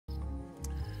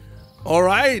All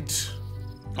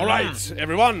right,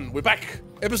 everyone, we're back.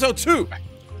 Episode 2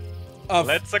 of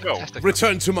Let's go.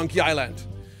 Return to Monkey Island.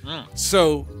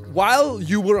 So while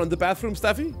you were on the bathroom,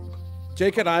 Staffy,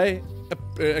 Jake and I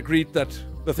agreed that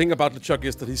the thing about LeChuck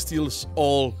is that he steals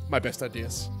all my best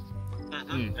ideas.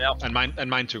 Yeah. And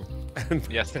mine too.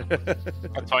 Yes.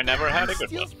 But I never had a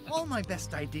good one. Steals all my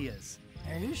best ideas.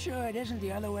 Are you sure it isn't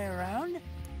the other way around?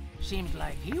 Seems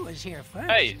like he was here first.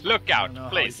 Hey, look I out, don't know how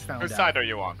please. he's found Whose out, side are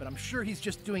you on? But I'm sure he's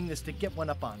just doing this to get one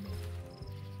up on me.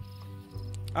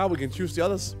 Ah, we can choose the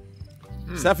others.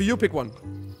 Staffy, you pick one.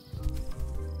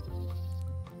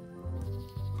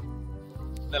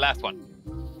 The last one.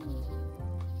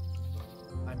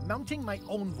 I'm mounting my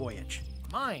own voyage.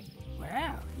 Mine.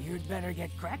 Well, you'd better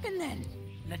get cracking then.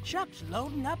 LeChuck's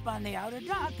loading up on the outer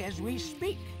dock as we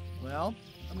speak. Well,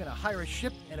 I'm gonna hire a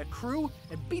ship and a crew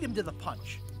and beat him to the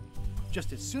punch.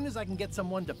 Just as soon as I can get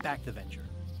someone to back the venture.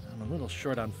 I'm a little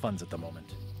short on funds at the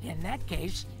moment. In that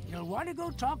case, you'll want to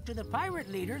go talk to the pirate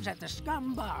leaders at the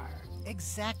Scum Bar.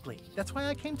 Exactly. That's why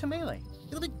I came to Melee.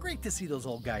 It'll be great to see those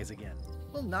old guys again.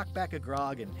 We'll knock back a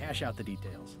grog and hash out the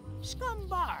details. Scum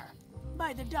Bar,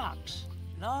 by the docks.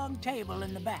 Long table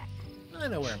in the back. I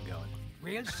know where I'm going.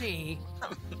 We'll see.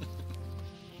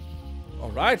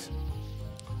 All right.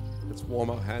 Let's warm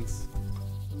our hands.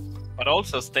 But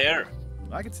also stare.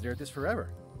 I could stare at this forever,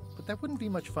 but that wouldn't be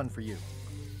much fun for you.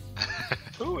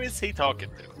 Who is he talking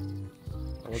to?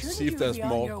 I want to Shouldn't see if you there's be on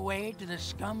more. your way to the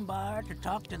Scum Bar to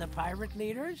talk to the pirate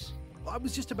leaders? I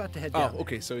was just about to head Oh, down.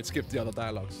 okay, so it skipped the other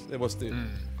dialogues. It was the...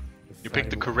 You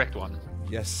picked the correct one.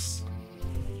 Yes.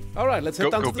 All right, let's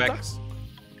head down to the back. docks.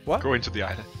 What? Go into the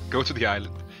island. Go to the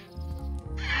island.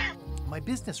 My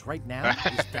business right now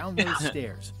is down those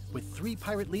stairs with 3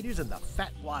 pirate leaders and the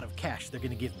fat wad of cash they're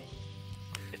gonna give me.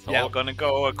 It's Yeah. all gonna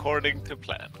go according to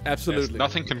plan. Absolutely. Yes,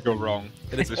 nothing can go wrong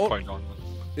And at it's this all- point on.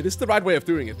 It is the right way of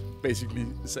doing it. Basically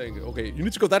saying, okay, you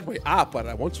need to go that way. Ah, but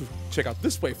I want to check out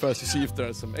this way first to see if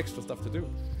there's some extra stuff to do.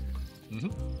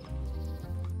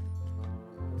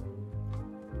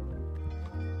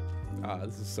 Ah,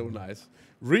 this is so nice.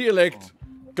 Re-elect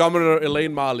Governor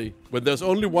Elaine Marley. When there's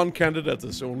only one candidate,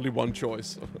 there's only one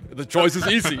choice. The choice is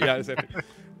easy. Yeah, exactly.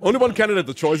 Only one candidate,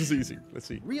 the choice is easy. Let's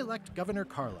see. Re-elect Governor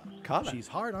Carla. Carla? She's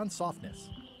hard on softness.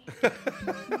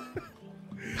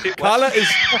 Carla is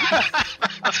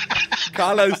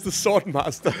Carla is the sword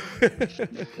master.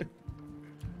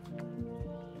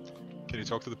 Can you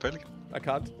talk to the pelican? I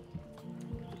can't.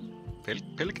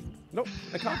 Pelican? No,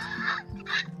 I can't.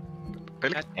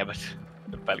 Pelican? Damn it.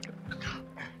 The pelican.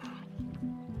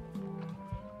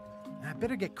 I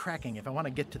better get cracking if I want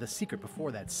to get to the secret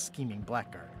before that scheming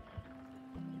blackguard.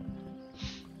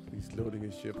 He's loading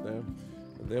his ship now.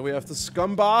 And there we have the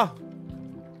Scum Bar.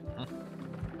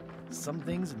 Some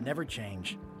things never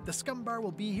change. The Scum Bar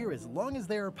will be here as long as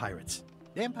there are pirates.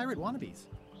 Damn pirate wannabes.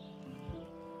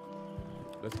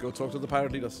 Let's go talk to the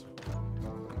pirate leaders.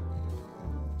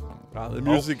 Ah, the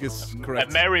music is A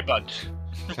correct. merry bunch.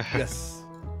 Yes.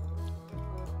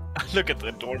 Look at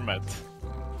the doormat.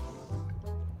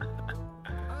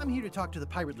 I'm here to talk to the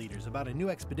pirate leaders about a new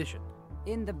expedition.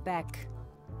 In the back.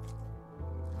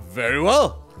 Very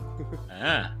well.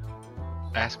 Ah.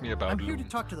 Ask me about I'm here to Loom.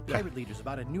 talk to the pirate leaders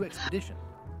about a new expedition.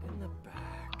 In the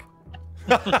back.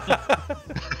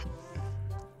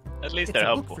 At least It's they're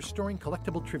a book helpful. for storing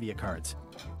collectible trivia cards.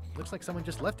 Looks like someone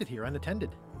just left it here unattended.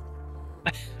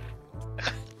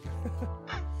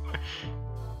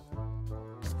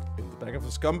 In the back of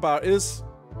the Scum Bar is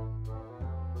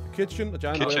a kitchen, a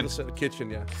giant Kitchen. kitchen,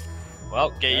 yeah. Well,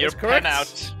 get That your is correct. pen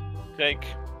out, Jake.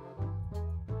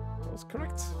 That was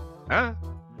correct. Ah,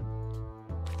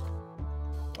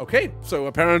 Okay, so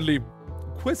apparently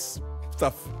quiz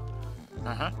stuff.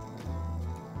 Uh-huh.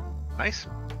 nice.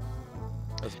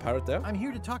 There's a pirate there. I'm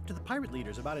here to talk to the pirate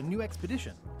leaders about a new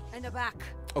expedition. In the back.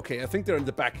 Okay, I think they're in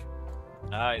the back.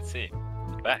 Ah, I see.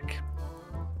 Back.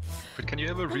 But can you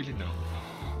ever really know?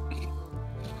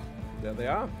 There they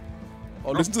are.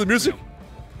 Oh, listen to the music.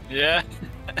 Yeah.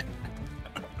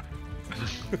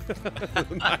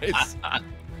 Nice.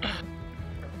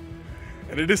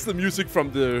 And it is the music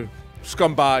from the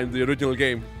Scum Bar in the original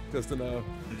game. Just in a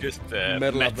Just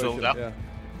metal metaled version. up. Yeah.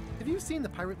 Have you seen the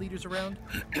pirate leaders around?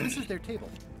 This is their table.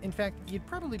 In fact, you'd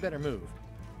probably better move.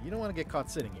 You don't want to get caught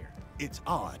sitting here. It's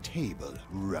our table,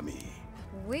 Rummy.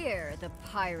 We're the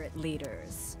pirate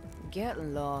leaders. Get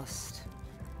lost.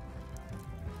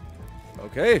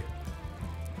 Okay.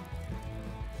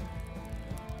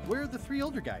 Where are the 3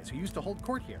 older guys who used to hold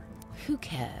court here? Who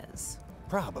cares?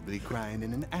 Probably crying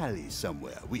in an alley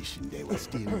somewhere, wishing they were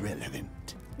still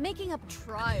relevant. Making up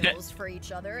trials for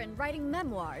each other and writing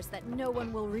memoirs that no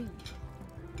one will read.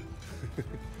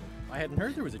 I hadn't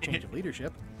heard there was a change of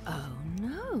leadership. Oh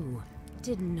no.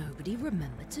 Did nobody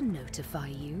remember to notify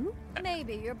you?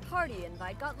 Maybe your party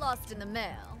invite got lost in the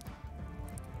mail.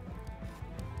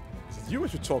 Is it you I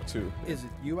should talk to? Is it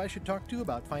you I should talk to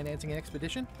about financing an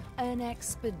expedition? An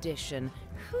expedition.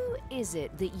 Who is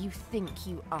it that you think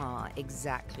you are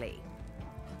exactly?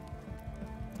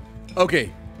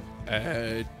 Okay.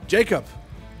 Jacob.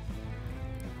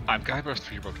 I'm Guybrush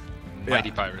Threepwood, mighty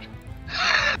pirate.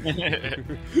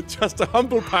 Just a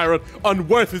humble pirate,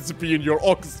 unworthy to be in your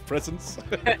august presence.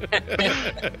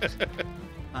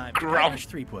 I'm Grump. Guybrush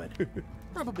Threepwood.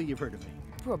 Probably you've heard of me.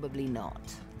 Probably not.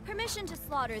 Permission to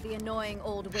slaughter the annoying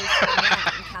old wasteland man,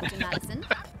 Captain Madison.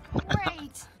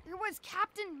 Wait, it was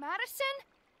Captain Madison?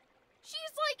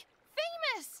 She's like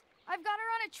famous. I've got her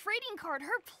on a trading card.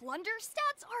 Her plunder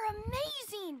stats are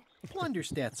amazing. Plunder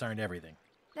stats aren't everything.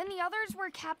 Then the others were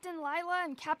Captain Lila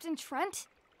and Captain Trent.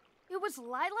 It was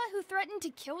Lila who threatened to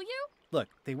kill you? Look,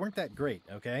 they weren't that great,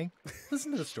 okay?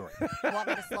 Listen to the story. Want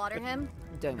me to slaughter him?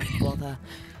 Don't bother.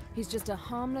 He's just a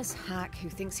harmless hack who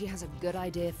thinks he has a good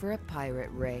idea for a pirate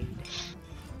raid.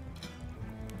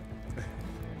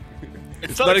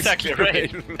 It's not exactly a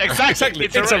raid. Exactly.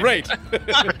 It's a raid.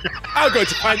 I'm going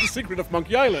to find the secret of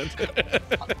Monkey Island.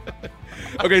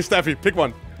 Okay, Staffy, pick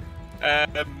one.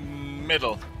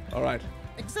 Middle. All right.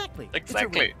 Exactly.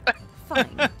 Exactly.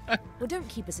 Fine. Well, don't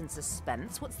keep us in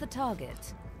suspense. What's the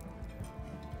target?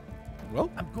 Well,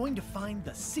 I'm going to find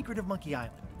the secret of Monkey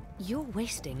Island. You're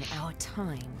wasting our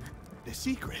time. The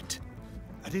secret?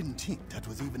 I didn't think that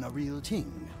was even a real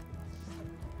thing.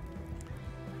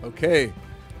 okay.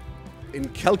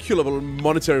 Incalculable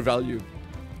monetary value.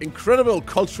 Incredible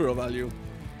cultural value.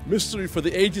 Mystery for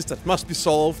the ages that must be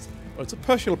solved. Well, it's a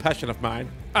personal passion of mine.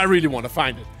 I really want to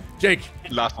find it. Jake.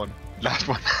 Last one. Last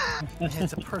one.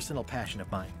 It's a personal passion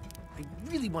of mine. I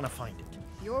really want to find it.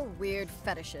 Your weird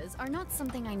fetishes are not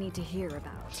something I need to hear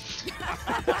about.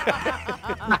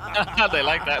 They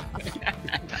like that.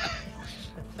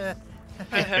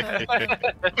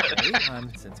 Okay,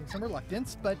 I'm sensing some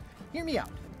reluctance, but hear me out.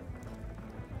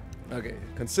 Okay.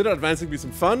 Consider advancing me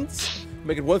some funds.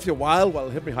 Make it worth your while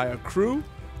help me hire a crew.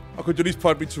 Or could you at least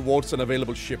point me towards an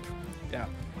available ship? Yeah.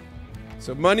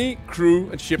 So money, crew,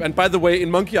 and ship. And by the way, in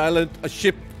Monkey Island, a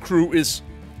ship crew is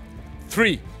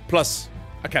 3 plus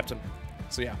a captain.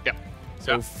 So yeah. Yeah.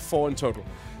 So 4 in total.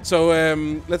 So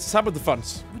let's start with the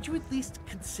funds. Would you at least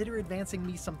consider advancing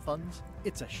me some funds?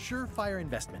 It's a surefire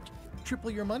investment.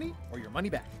 Triple your money or your money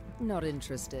back. Not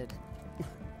interested.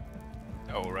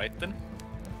 All right then.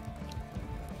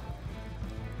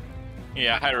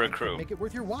 Yeah, hire a crew. Make it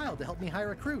worth your while to help me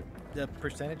hire a crew. The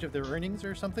percentage of their earnings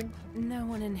or something? No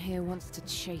one in here wants to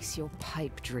chase your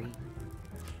pipe dream.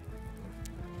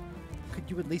 Could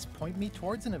you at least point me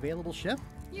towards an available ship?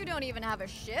 You don't even have a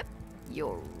ship?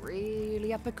 You're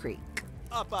really up a creek.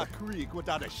 Up a creek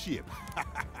without a ship.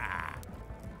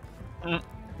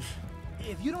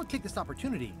 If you don't take this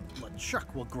opportunity,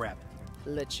 LeChuck will grab it.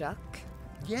 LeChuck?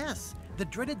 Yes, the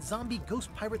dreaded zombie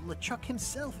ghost pirate LeChuck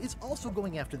himself is also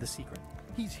going after the secret.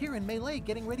 He's here in Melee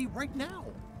getting ready right now.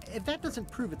 If that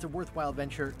doesn't prove it's a worthwhile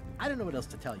venture, I don't know what else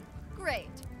to tell you. Great.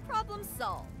 Problem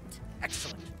solved.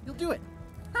 Excellent. You'll do it.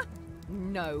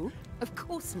 No, of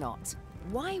course not.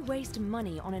 Why waste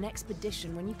money on an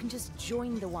expedition when you can just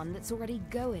join the one that's already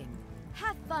going?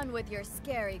 Have fun with your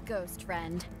scary ghost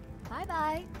friend.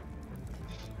 Bye-bye.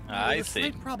 I The see.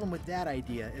 slight problem with that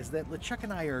idea is that LeChuck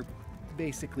and I are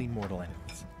basically mortal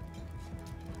enemies.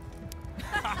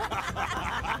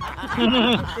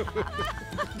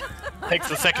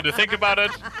 Takes a second to think about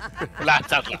it.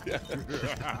 Laughs out loud.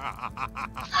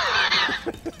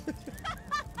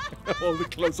 All the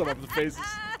close-up of the faces.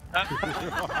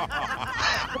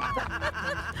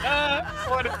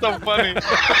 What is so funny?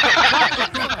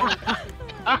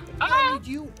 I need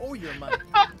you or your money.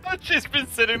 She's been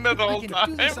sitting there the I whole can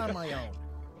do this time. on my own.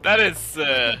 That is,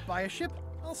 Buy a ship,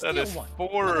 I'll that steal is one. I'm a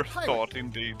forethought pirate.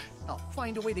 indeed. I'll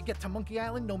find a way to get to Monkey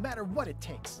Island no matter what it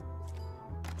takes.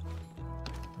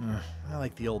 I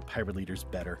like the old pirate leaders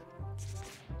better.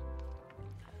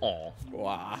 Aw.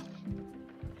 Wow.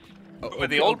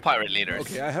 With the old pirate leaders.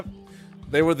 Okay,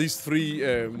 They were these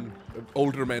 3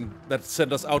 older men that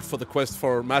sent us out for the quest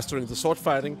for mastering the sword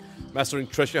fighting, mastering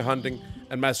treasure hunting,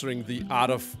 and mastering the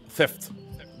art of theft,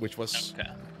 which was Okay.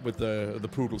 with the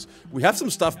poodles. We have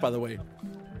some stuff, by the way.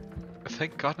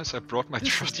 Thank goodness I brought my This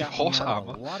has trusty gotten horse me out of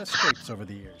armor. a lot of scrapes over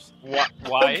the years.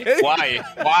 Why? Okay.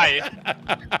 Why?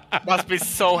 Must be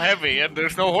so heavy and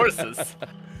there's no horses.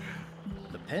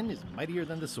 The pen is mightier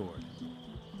than the sword.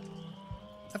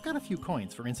 I've got a few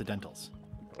coins for incidentals.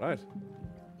 All right.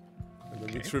 And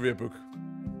then the trivia book.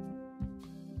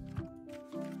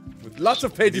 With lots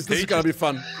of pages. This is gonna be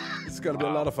fun. This is gonna be a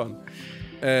lot of fun.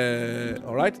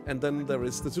 All right, and then there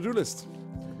is the to-do list.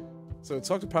 So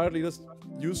talk to pirate leaders.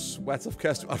 Use Wats of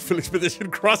Cash to outfill expedition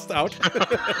crossed out.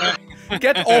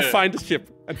 Get or find the ship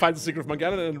and find the secret of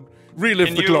Morgana and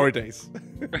relive the glory days.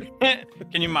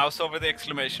 Can you mouse over the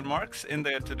exclamation marks in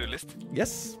the to-do list?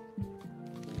 Yes.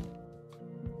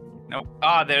 No.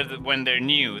 When they're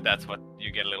new, that's what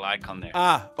you get a little icon there.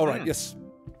 All right. Yes.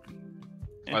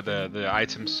 Or the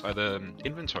items or the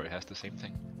inventory has the same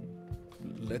thing.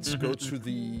 Let's go to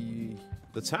the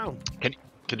town.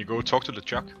 Can you go talk to the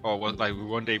Chuck? Or we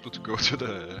weren't able to go to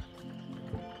the...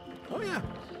 Oh yeah.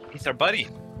 He's our buddy.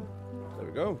 There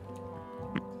we go.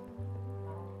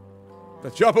 The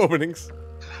job openings.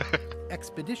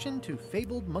 Expedition to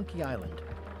fabled Monkey Island.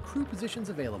 Crew positions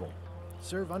available.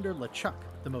 Serve under LeChuck,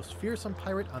 the most fearsome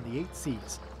pirate on the 8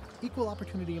 seas. Equal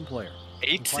opportunity employer.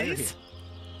 8 Inquire seas?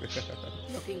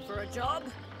 Looking for a job?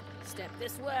 Step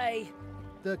this way.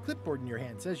 The clipboard in your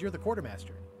hand says you're the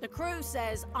quartermaster. The crew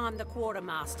says I'm the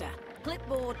quartermaster.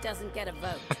 Clipboard doesn't get a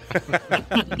vote.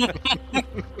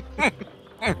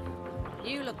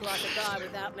 You look like a guy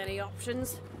without many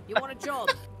options. You want a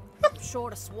job?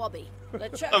 Short of swabby.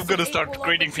 I'm gonna start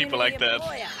greeting people like that.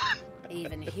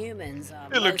 Even humans are.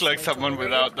 You look like someone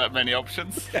without that many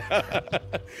options.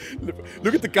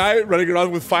 Look at the guy running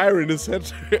around with fire in his head.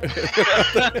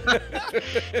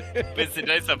 Busy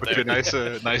days up Would there. be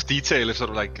a nice detail if sort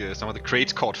of like some of the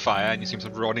crates caught fire and you see him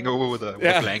sort of running over with a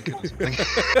blanket or something.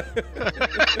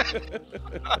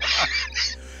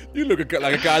 You look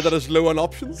like a guy that is low on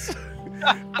options.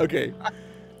 Okay.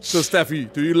 So, Staffy,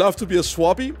 do you love to be a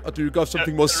swabby, or do you got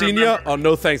something more senior, or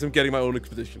no thanks, I'm getting my own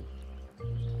expedition?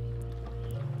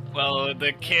 Well,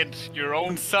 the kid, your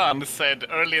own son, said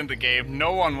early in the game,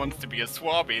 no one wants to be a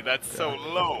swabby. That's so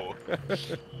low.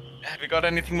 Have you got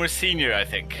anything more senior, I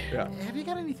think? Yeah. Have you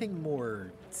got anything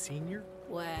more senior?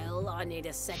 Well, I need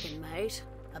a second mate,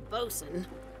 a bosun,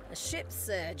 a ship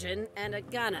surgeon, and a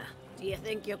gunner. Do you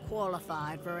think you're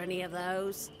qualified for any of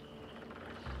those?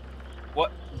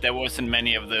 What? There wasn't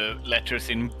many of the letters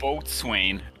in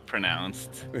boatswain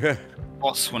pronounced.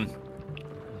 Boatswain.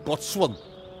 Boatswain.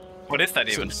 What is that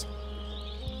even?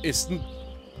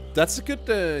 That's a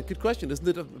good question, isn't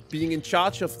it? Being in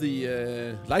charge of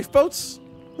the lifeboats?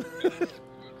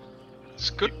 It's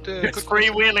good. It's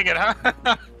freewheeling it, huh?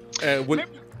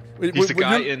 He's the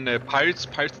guy in Pirates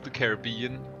of the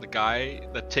Caribbean. The guy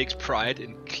that takes pride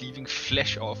in cleaving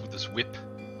flesh off with his whip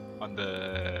on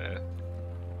the.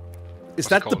 Is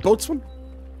that the boatswain?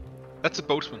 That's a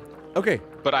boatswain. Okay.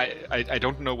 But I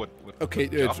don't know what okay,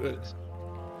 job it is.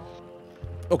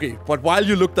 Okay, but while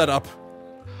you look that up...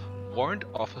 Warrant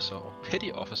officer or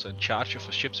petty officer in charge of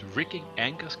a ship's rigging,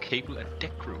 anchors, cable and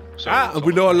deck crew. So and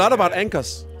we know a lot about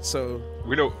anchors, so...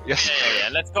 We know, yes. Yeah.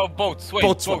 Let's go boatswain.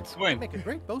 Boatswain. Make a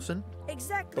great bosun.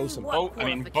 Exactly Bosun. what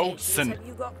qualifications boatswain. have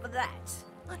you got for that?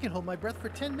 I can hold my breath for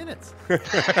 10 minutes.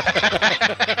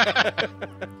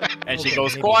 And she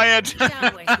goes quiet.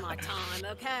 Don't waste my time,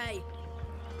 okay?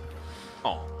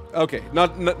 Oh. Okay,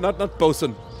 not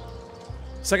bosun.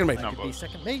 Second mate. I could be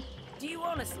second mate. Do you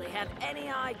honestly have any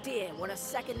idea what a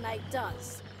second mate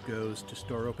does? Goes to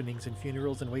store openings and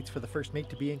funerals and waits for the first mate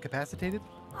to be incapacitated.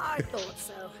 I thought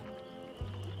so.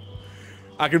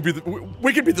 I can be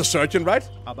we can be the surgeon, right?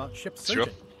 How about ship Sure.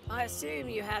 surgeon? I assume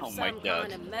you have Oh my some God.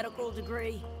 kind of medical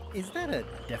degree. Is that a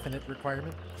definite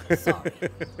requirement? Sorry.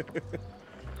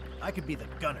 I could be the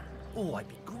gunner. Oh, I'd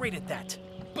be great at that.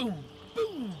 Boom,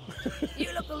 boom.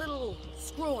 You look a little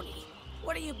scrawny.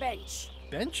 What do you bench?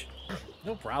 Bench?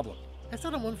 No problem. I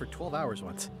sat on one for 12 hours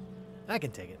once. I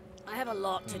can take it. I have a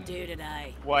lot to do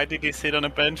today. Why did he sit on a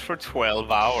bench for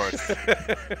 12 hours?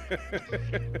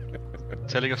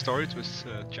 Telling a story to his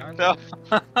child.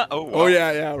 Oh, wow. Oh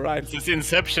yeah, right. This is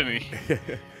Inception-y.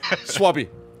 Swabby.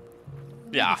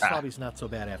 Yeah. Swabby's not so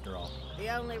bad after all. The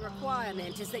only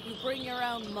requirement is that you bring your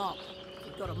own mop. If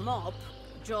you've got a mop,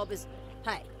 the job is...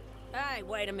 Hey,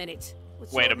 wait a minute.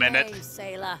 What's Wait your a minute. name,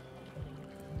 sailor?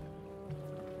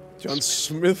 John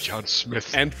Smith. John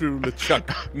Smith. Andrew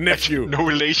LeChuck. Nephew. No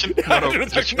relation. Andrew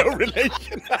LeChuck, no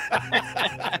relation.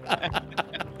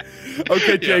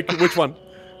 Okay, Jake, which one?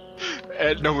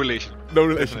 No relation. No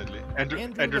relation. Definitely. Andrew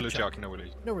Andrew LeChuck. LeChuck, no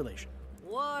relation. No relation.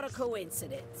 What a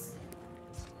coincidence.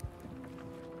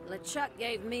 LeChuck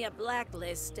gave me a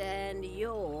blacklist and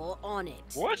you're on it.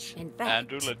 What? In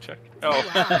fact, Andrew LeChuck. you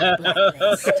Oh. are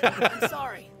blacklist. I'm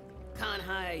sorry. Can't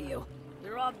hire you.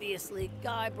 You're obviously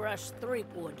Guybrush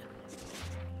Threepwood.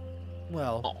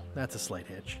 Well, that's a slight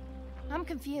hitch. I'm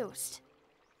confused.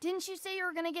 Didn't you say you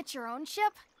were gonna get your own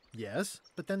ship? Yes,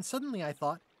 but then suddenly I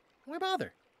thought, why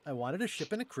bother? I wanted a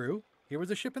ship and a crew, here was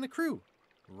a ship and a crew,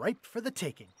 ripe for the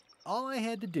taking. All I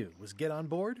had to do was get on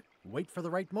board, wait for the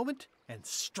right moment, and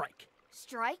strike.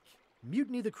 Strike?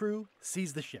 Mutiny the crew,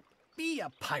 seize the ship. Be a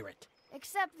pirate.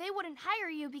 Except they wouldn't hire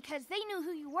you because they knew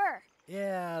who you were.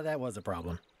 Yeah, that was a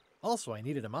problem. Also, I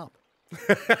needed a mop.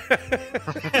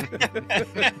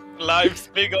 Life's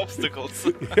big obstacles.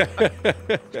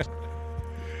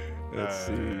 Let's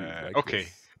see. Okay.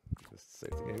 Just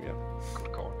save the game, yeah.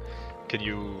 Good call. Can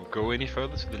you go any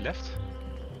further to the left?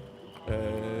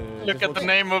 Look at the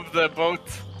name of the boat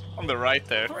on the right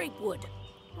there. Creekwood.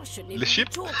 I shouldn't even Le be ship?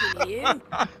 talking to you.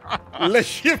 Le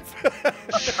ship!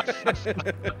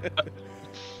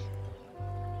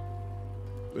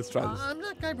 Let's try this. I'm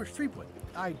not Guybrush Threepwood.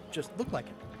 I just look like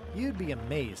him. You'd be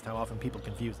amazed how often people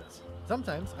confuse us.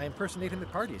 Sometimes I impersonate him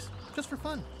at parties, just for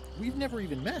fun. We've never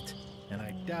even met, and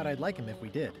I doubt I'd like him if we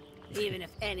did. Even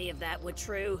if any of that were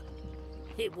true,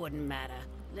 it wouldn't matter.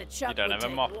 LeChuck don't would have a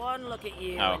take mop. one look at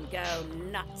you Oh. and go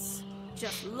nuts.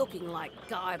 Just looking like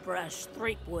Guybrush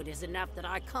Threepwood is enough that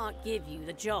I can't give you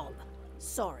the job.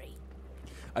 Sorry.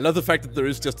 I love the fact that there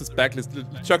is just this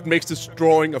backlist. Chuck makes this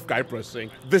drawing of Guybrush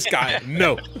saying, "This guy,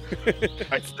 no."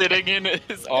 Sitting in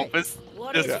his office,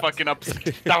 What just is it? fucking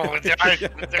upside down.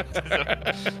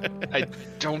 I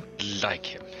don't like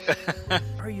him.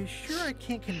 Are you sure I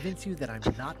can't convince you that I'm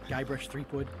not Guybrush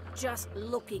Threepwood? Just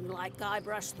looking like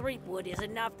Guybrush Threepwood is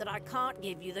enough that I can't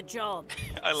give you the job.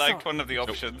 I liked Sorry. one of the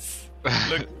options.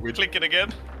 Look, click it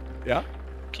again. Yeah.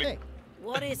 Hey,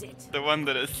 What is it? The one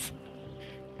that is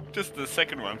just the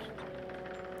second one.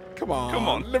 Come on. Come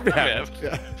on, Let me let me have it. have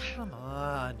Yeah. come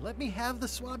on, let me have the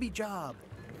swabby job.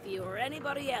 If you were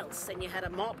anybody else and you had a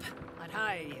mop, I'd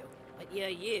hire you. But you're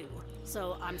you,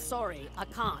 so I'm sorry, I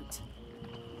can't.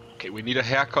 Okay, we need a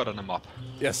haircut and a mop.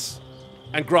 Yes.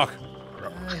 And Grog.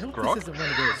 I hope Grog? this isn't one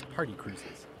of those party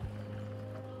cruises.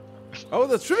 Oh,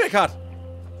 the trivia card.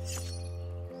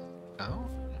 Oh.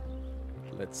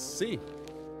 Let's see.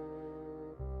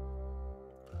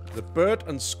 The bird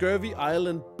on Scurvy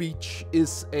Island Beach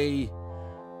is a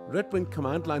red-winged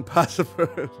command line passer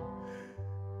bird.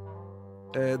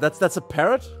 That's a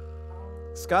parrot.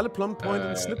 Scarlet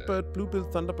plum-pointed slipbird,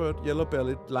 blue-billed thunderbird,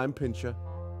 yellow-bellied lime pincher.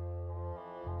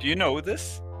 Do you know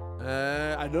this?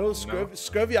 I know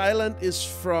Scurvy Island is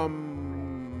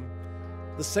from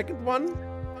the second one.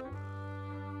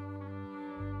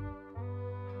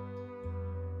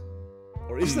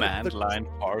 Or is it Command line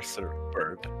parser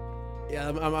bird. Yeah,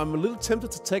 I'm a little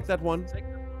tempted to take that one.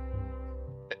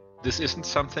 This isn't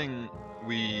something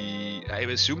I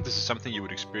assume this is something you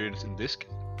would experience in this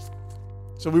game.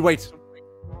 So we wait.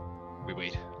 We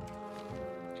wait.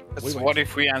 So what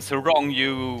if we answer wrong?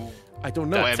 You. I don't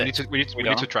know. Oh, That's yeah, it. we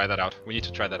need to try that out. We need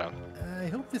to try that out. I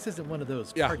hope this isn't one of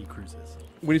those Yeah. party cruises.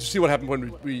 We need to see what happens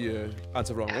when we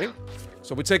answer wrong, eh?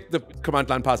 So we take the command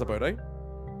line passer bird, eh?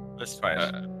 Let's try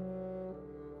it.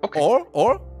 Okay.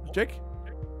 Or Jake?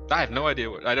 I have no idea.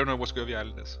 I don't know what Scurvy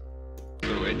Island is.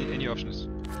 So any options?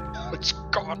 It's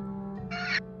gone.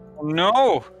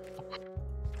 No!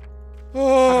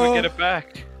 How do we get it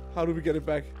back? How do we get it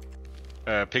back?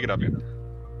 Pick it up here.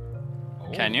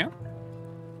 Can you?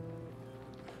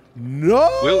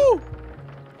 No!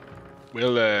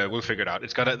 We'll figure it out.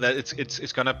 It's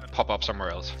gonna pop up somewhere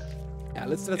else. Yeah,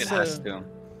 let's It has to.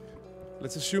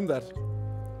 let's assume that.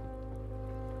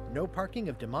 No parking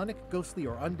of demonic, ghostly,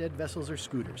 or undead vessels or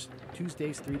scooters.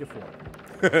 Tuesdays 3 to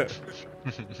 4.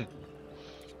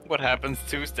 What happens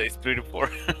Tuesdays 3 to 4?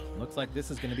 Looks like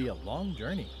this is going to be a long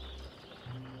journey.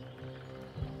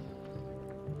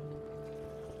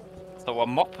 So a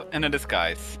mop and a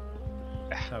disguise.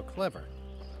 How clever.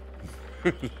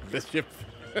 The ship.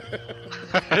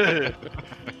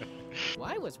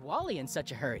 Why was Wally in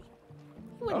such a hurry?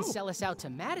 He wouldn't Oh. sell us out to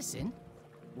Madison,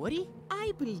 would he?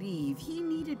 I believe he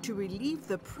needed to relieve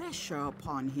the pressure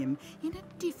upon him in a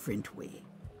different way.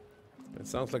 It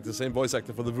sounds like the same voice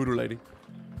actor for the voodoo lady.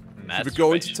 Should we Masturbation.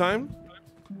 go into time?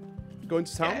 Go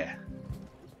into town? Yeah.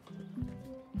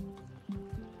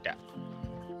 Yeah.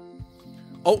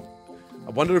 Oh! I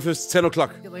wonder if it's 10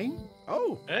 o'clock. Elaine?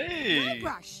 Oh! Hey!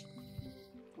 Guybrush!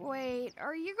 Wait,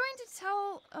 are you going to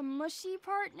tell a mushy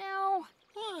part now?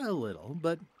 A little,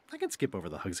 but I can skip over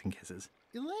the hugs and kisses.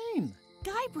 Elaine!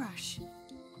 Guybrush!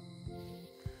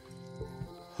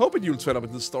 Hoping you'll turn up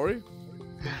in this story.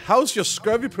 How's your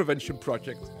scurvy prevention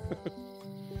project?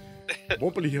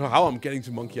 Won't believe how I'm getting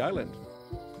to Monkey Island.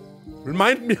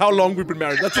 Remind me how long we've been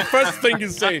married. That's the first thing you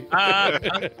say.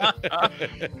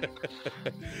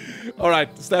 All right,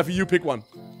 Staffy, you pick one.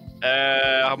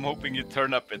 I'm hoping you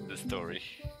turn up in the story.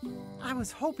 I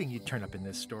was hoping you'd turn up in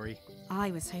this story.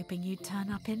 I was hoping you'd turn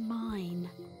up in mine.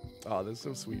 Oh, that's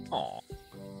so sweet. Aw.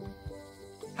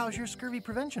 How's your scurvy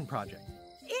prevention project?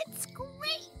 It's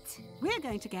great! We're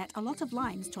going to get a lot of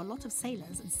limes to a lot of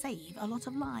sailors and save a lot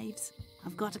of lives.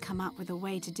 I've got to come up with a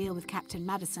way to deal with Captain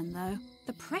Madison, though.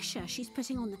 The pressure she's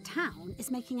putting on the town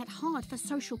is making it hard for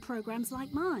social programs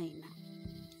like mine.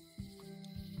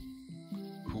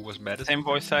 Who was Madison? Same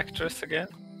voice actress again?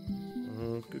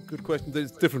 Good question.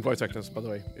 There's different voice actors, by the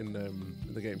way, in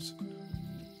the games.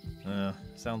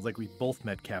 Sounds like we both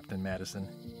met Captain Madison.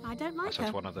 I don't like her.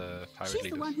 That's one of the pirate She's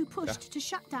leaders. the one who pushed to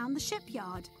shut down the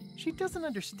shipyard. She doesn't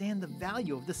understand the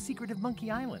value of the secret of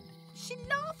Monkey Island. She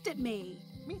laughed at me.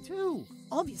 Me too.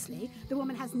 Obviously, the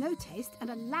woman has no taste and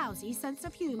a lousy sense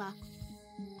of humor.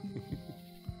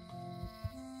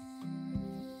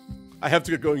 I have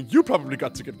to get going. You probably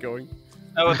got to get going.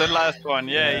 Oh, the last one,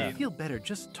 yay. I feel better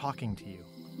just talking to you.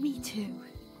 Me too.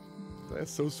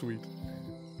 That's so sweet.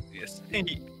 Yes.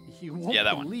 You won't Yeah,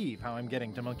 that one. believe how I'm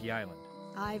getting to Monkey Island.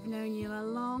 I've known you a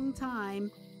long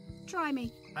time. Try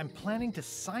me. I'm planning to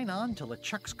sign on to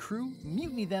LeChuck's crew,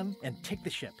 mutiny them, and take the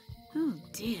ship. Oh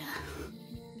dear.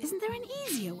 Isn't there an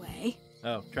easier way?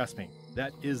 Oh, trust me,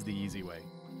 that is the easy way.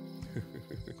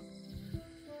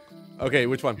 Okay,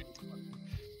 which one?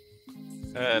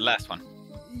 Last one.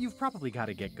 You've probably got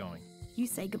to get going. You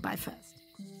say goodbye first.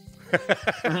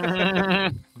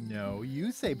 No,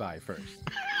 you say bye first.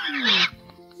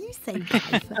 You say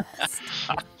bye first.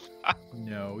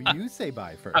 No, you say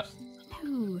bye first.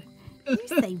 No, you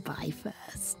say bye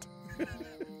first.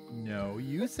 No,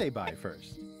 you say bye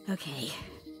first. Okay.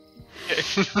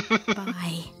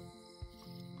 Bye.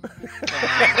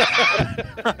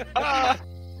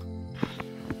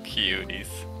 Cuties.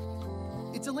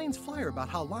 It's Elaine's flyer about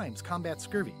how limes combat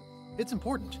scurvy. It's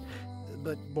important,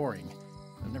 but boring.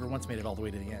 I've never once made it all the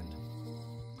way to the end.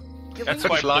 That's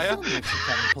why flyer?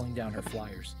 Pulling down her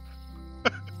flyers.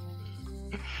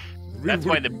 That's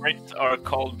why the Brits are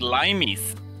called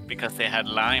limeys, because they had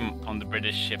lime on the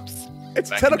British ships. It's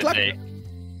back 10 in the o'clock. day.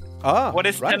 Ah, What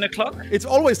is right. 10 o'clock? It's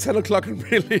always 10 o'clock on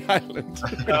Rayleigh Island.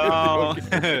 Oh.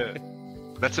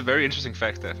 That's a very interesting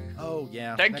fact, Staffy. Oh,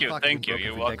 yeah. Thank that you, clock's been thank you, broken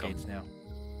you're for welcome. decades now.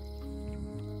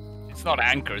 It's not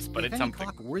anchors, but If it's any something.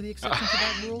 clock were the exception to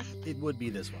that rule, it would be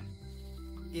this one.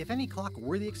 If any clock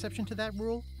were the exception to that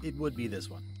rule, it would be this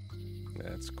one.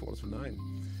 Yeah, it's 9:15.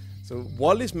 So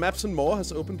Wally's Maps and More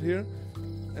has opened here,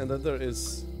 and then there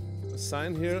is a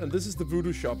sign here, and this is the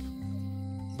voodoo shop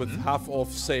with half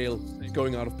off sale,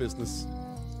 going out of business.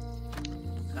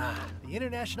 Ah, the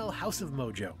International House of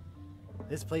Mojo.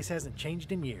 This place hasn't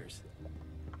changed in years.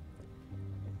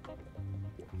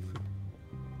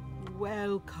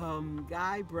 Welcome,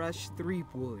 Guybrush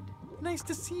Threepwood. Nice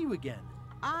to see you again.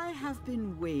 I have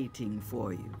been waiting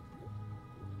for you.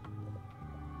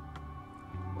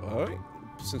 Alright,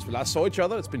 since we last saw each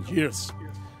other, it's been years.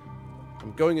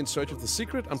 I'm going in search of the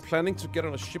secret. I'm planning to get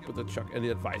on a ship with LeChuck. Any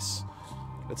advice?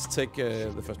 Let's take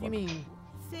the first one. You mean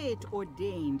Fate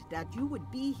ordained that you would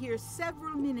be here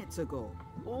several minutes ago.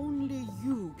 Only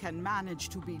you can manage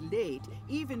to be late,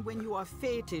 even when you are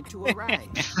fated to arrive.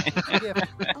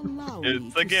 Allow me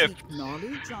It's a to gift. seek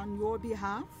knowledge on your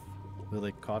behalf. Will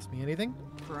it cost me anything?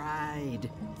 Pride,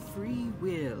 free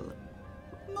will.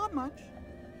 Not much.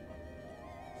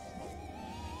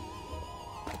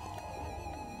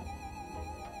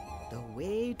 The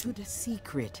way to the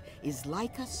secret is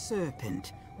like a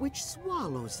serpent which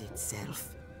swallows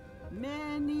itself.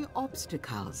 Many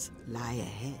obstacles lie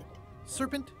ahead.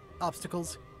 serpent,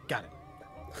 obstacles, got it.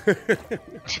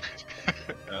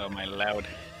 Oh, my loud.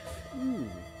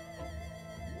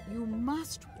 You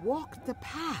must walk the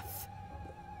path.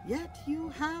 Yet you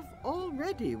have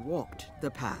already walked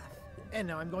the path. And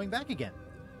now I'm going back again.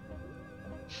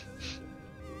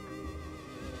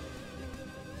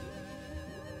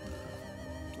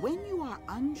 When you are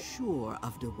unsure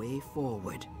of the way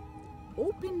forward,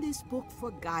 open this book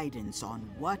for guidance on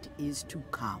what is to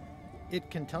come. It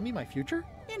can tell me my future?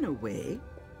 In a way,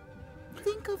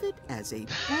 think of it as a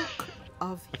book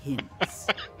of hints.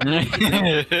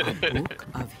 A book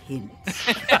of hints.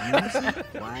 Use it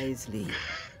wisely.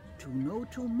 To know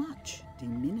too much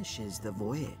diminishes the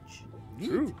voyage.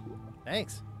 True.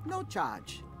 Thanks. No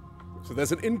charge. So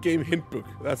there's an in-game hint book.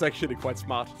 That's actually quite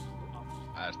smart.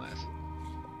 That's nice.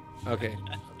 Okay.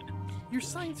 Your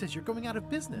sign says you're going out of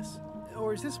business.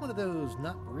 Or is this one of those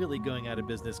not really going out of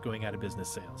business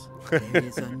sales? There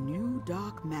is a new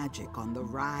dark magic on the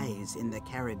rise in the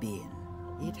Caribbean.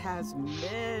 It has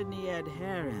many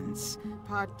adherents,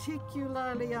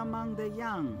 particularly among the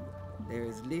young. There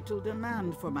is little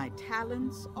demand for my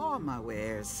talents or my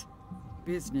wares.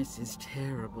 Business is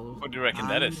terrible. What do you reckon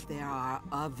that is? There are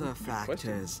other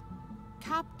factors.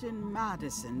 Captain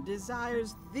Madison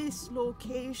desires this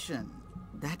location.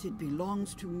 That it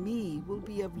belongs to me will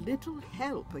be of little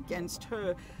help against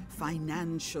her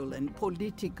financial and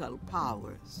political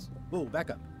powers. Whoa, back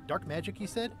up. Dark magic, you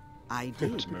said? I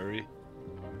did. Murray.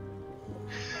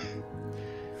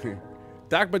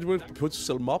 Dark magic will put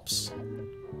sell mobs.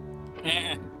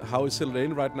 How is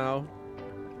Elaine right now?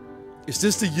 Is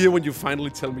this the year when you finally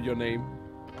tell me your name?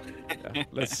 Yeah,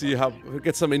 let's see how.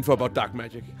 Get some info about dark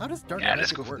magic. How does dark Let's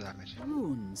magic go for work? dark magic.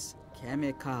 Runes,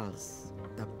 chemicals,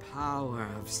 the power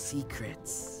of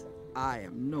secrets. I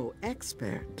am no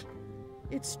expert.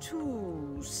 It's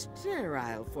too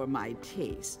sterile for my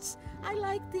tastes. I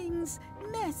like things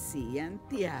messy and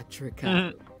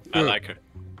theatrical. I like her.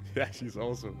 Yeah, she's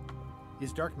awesome.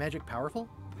 Is dark magic powerful?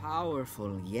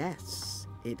 Powerful, yes,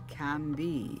 it can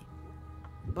be.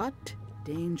 But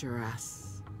dangerous.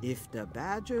 If the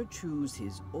badger chews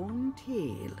his own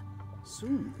tail,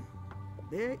 soon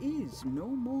there is no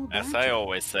more badger. As I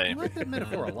always say. You like that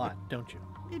metaphor a lot, don't you?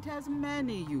 It has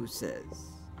many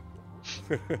uses.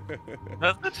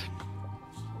 Does it?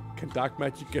 Can dark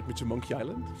magic get me to Monkey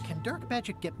Island? Can dark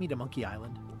magic get me to Monkey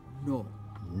Island? No.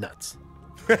 Nuts.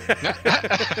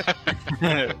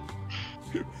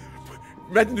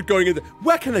 Imagine you going in there.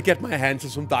 Where can I get my hands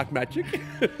on some dark magic?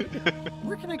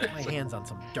 Where can I get my hands on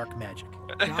some dark magic?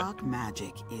 Dark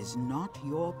magic is not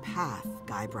your path,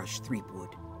 Guybrush Threepwood.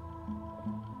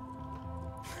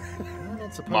 I'm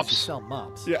not supposed Mops. to sell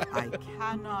mops. Yeah. I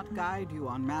cannot guide you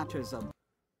on matters of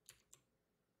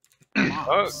Oh,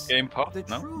 mops. game paused. The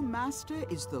No? true master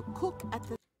is the cook at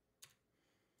the...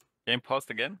 Game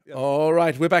paused again? All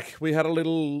right, we're back. We had a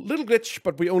little glitch,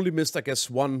 but we only missed, I guess,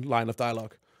 one line of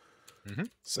dialogue.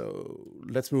 So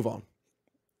let's move on.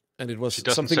 And it was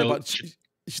something about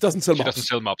she doesn't sell She mobs. doesn't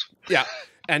sell mobs. Yeah,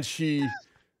 and she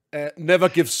never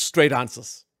gives straight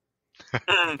answers.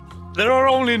 There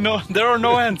are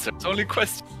no answers. Only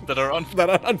questions that are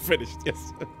unfinished.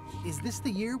 Yes. Is this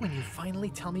the year when you finally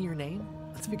tell me your name?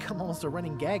 It's become almost a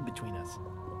running gag between us.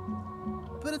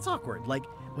 But it's awkward, like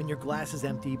when your glass is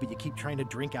empty, but you keep trying to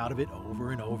drink out of it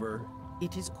over and over.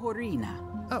 It is Corina.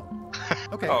 Oh,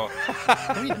 okay. Oh.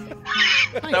 Corina.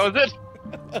 Nice. That was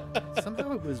it.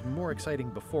 Somehow it was more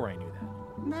exciting before I knew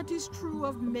that. That is true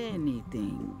of many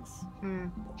things.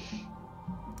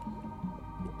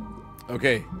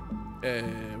 Okay.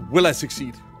 Will I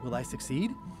succeed? Will I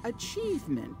succeed?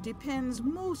 Achievement depends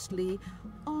mostly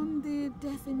on the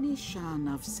definition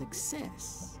of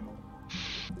success.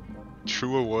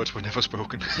 Truer words were never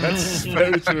spoken. That's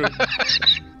very true.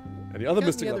 Any other Got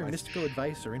mystical any other advice? mystical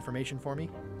advice or information for me?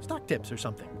 Stock tips or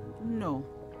something? No.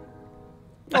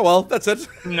 Oh well, that's it.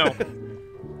 No.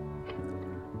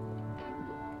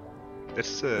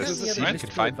 Let's Got any see other if we can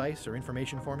mystical find. advice or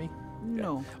information for me?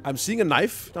 No. I'm seeing a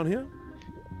knife down here.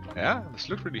 Yeah, this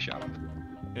looks really sharp.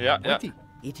 Yeah, yeah. Pointy.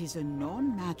 It is a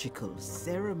non-magical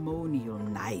ceremonial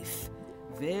knife.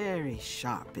 Very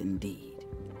sharp indeed.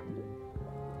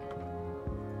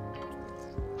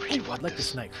 Really I'd want like this.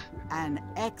 this knife. An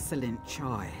excellent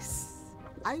choice.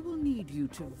 I will need you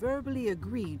to verbally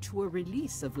agree to a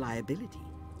release of liability.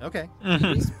 Okay.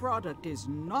 This product is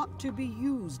not to be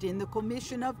used in the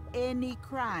commission of any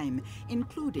crime,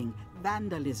 including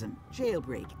vandalism,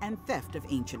 jailbreak, and theft of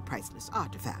ancient priceless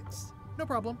artifacts. No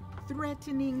problem.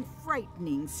 Threatening,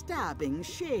 frightening, stabbing,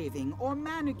 shaving, or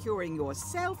manicuring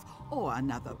yourself or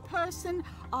another person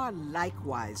are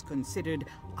likewise considered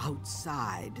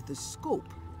outside the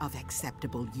scope of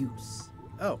acceptable use.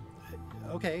 Oh,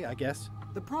 okay, I guess.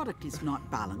 The product is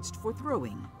not balanced for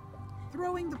throwing.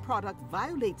 Throwing the product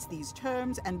violates these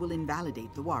terms and will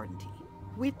invalidate the warranty.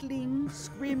 Whittling,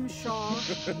 scrimshaw,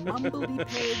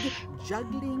 mumbledy-peg,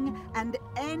 juggling, and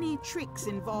any tricks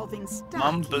involving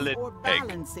stacking or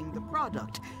balancing the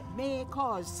product may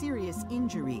cause serious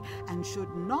injury and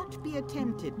should not be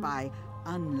attempted by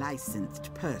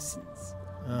unlicensed persons.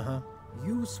 Uh-huh.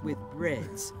 Use with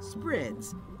breads,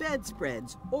 spreads,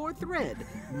 bedspreads, or thread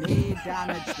may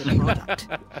damage the product.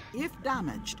 If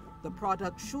damaged, the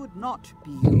product should not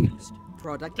be used.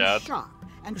 Product is sharp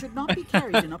and should not be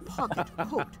carried in a pocket,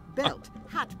 coat, belt,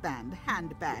 hatband,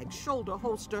 handbag, shoulder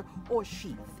holster, or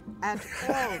sheath. At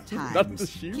all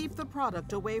times, keep the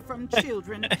product away from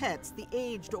children, pets, the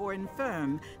aged or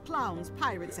infirm, clowns,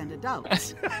 pirates, and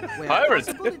adults. Where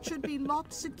possible, it should be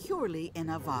locked securely in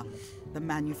a vault. The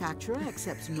manufacturer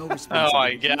accepts no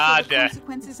responsibility for the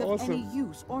consequences of any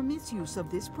use or misuse of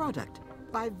this product.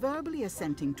 By verbally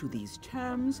assenting to these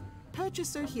terms,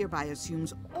 purchaser hereby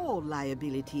assumes all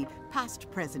liability,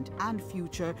 past, present, and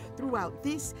future, throughout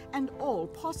this and all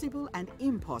possible and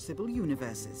impossible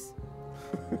universes.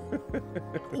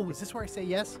 Oh, is this where I say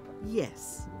yes?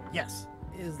 Yes. Yes.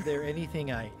 Is there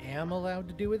anything I am allowed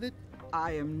to do with it?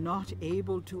 I am not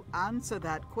able to answer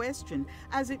that question,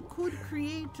 as it could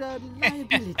create a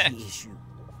liability issue.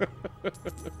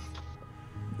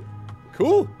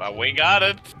 Cool. But we got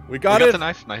it. We got it. the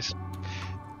knife. Nice.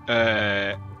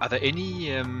 Are there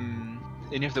any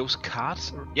of those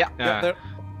cards? Yeah. There.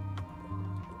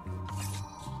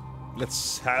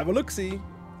 Let's have a look-see.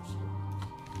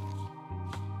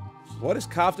 What is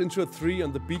carved into a tree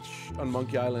on the beach on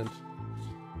Monkey Island?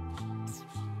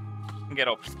 Get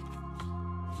up.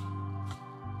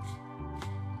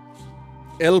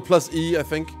 L plus E, I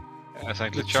think.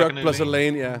 Exactly. LeChuck plus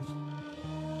Elaine, yeah.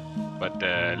 But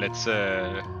let's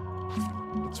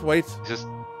wait.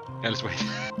 Let's wait.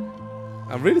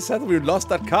 I'm really sad that we lost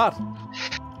that card.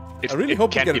 I really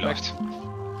hope we get it back.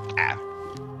 Ah.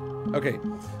 Okay,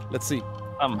 let's see.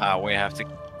 Somehow we have to...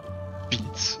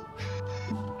 Beats.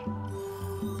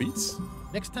 Beats?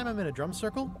 Next time I'm in a drum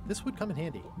circle, this would come in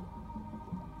handy.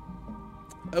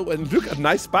 Oh, and look, a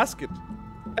nice basket.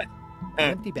 An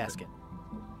empty basket.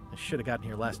 I should have gotten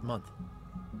here last month.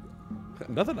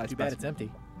 Another nice Too bad basket. it's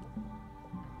empty.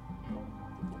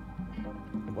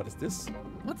 And what is this?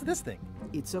 What's this thing?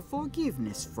 It's a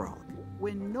forgiveness frog.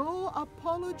 When no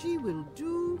apology will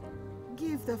do,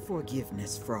 give the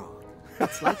forgiveness frog.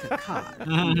 It's like a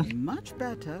card. Much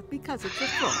better because it's a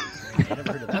frog. I've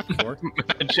never heard of that before.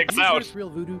 Checks Are you sure out. it's real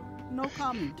voodoo? No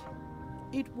comment.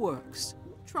 It works.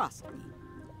 Trust me.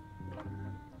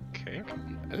 Okay.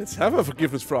 Let's have a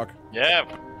forgiveness frog. Yeah.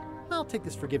 I'll take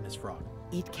this forgiveness frog.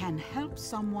 It can help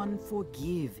someone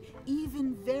forgive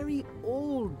even very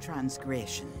old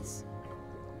transgressions.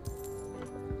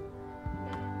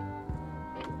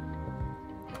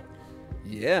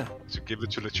 Yeah. So give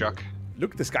it to LeChuck.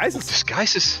 Look, disguises.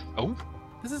 Disguises. Oh.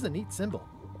 This is a neat symbol.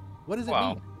 What does it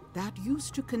Wow. mean? That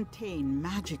used to contain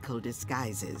magical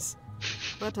disguises.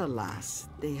 But alas,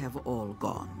 they have all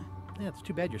gone. Yeah, it's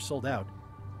too bad you're sold out.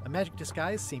 A magic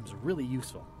disguise seems really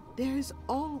useful. There's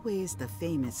always the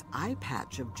famous eye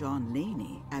patch of John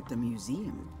Laney at the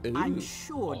museum. Ooh. I'm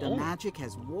sure the magic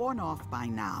has worn off by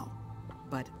now,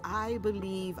 but I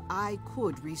believe I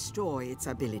could restore its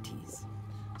abilities.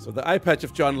 So the eye patch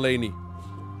of John Laney.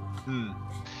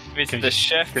 Visit the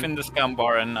chef in the scum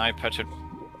bar and I patch it.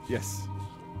 Yes.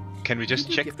 Can we just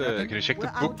check the? Can you check the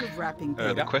We're book? out of wrapping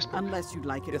The paper, quest book? unless you'd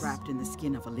like it Yes. wrapped in the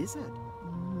skin of a lizard.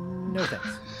 No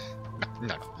thanks.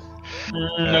 No.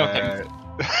 Okay.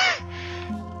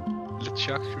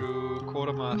 LeChuck through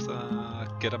quartermaster.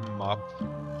 Get a mop.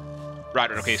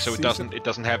 Right. Okay. So it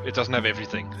doesn't have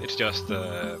everything. It's just.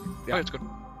 Yeah. Oh, it's good.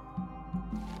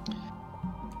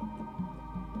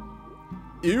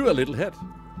 Ew, a little head.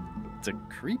 It's a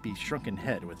creepy shrunken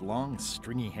head with long,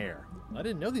 stringy hair. I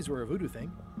didn't know these were a voodoo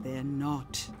thing. They're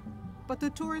not. But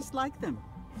the tourists like them.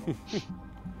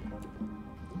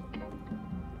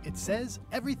 It says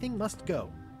everything must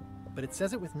go, but it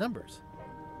says it with numbers.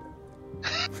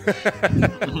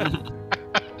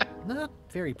 Not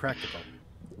very practical.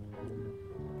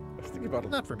 Let's think about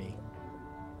it. Not for me.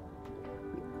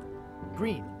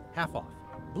 Green, half off.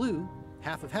 Blue,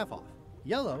 half of half off.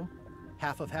 Yellow,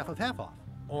 half of half of half off.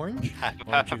 Orange,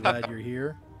 aren't you glad you're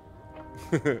here?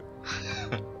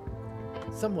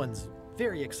 Someone's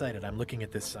very excited I'm looking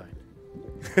at this sign.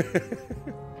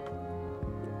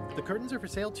 The curtains are for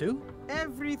sale too?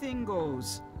 Everything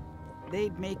goes.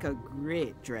 They'd make a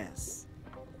great dress.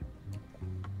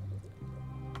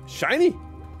 Shiny.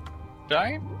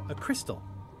 Shiny? A crystal.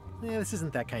 Yeah, this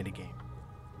isn't that kind of game.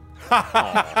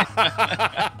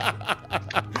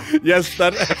 Yes,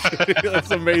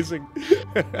 that's amazing.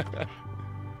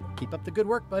 Keep up the good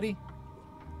work, buddy.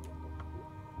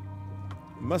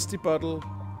 Musty bottle.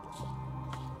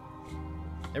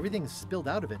 Everything's spilled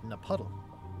out of it in a puddle.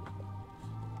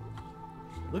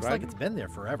 Looks Right. like it's been there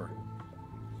forever.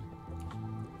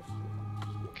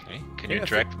 Okay. Can Yeah, you I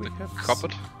interact think with we the have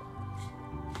cupboard?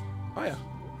 Oh yeah.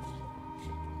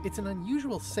 It's an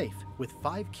unusual safe with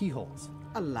 5 keyholes.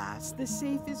 Alas, the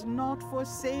safe is not for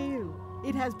sale.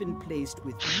 It has been placed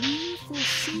with me for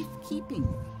safekeeping.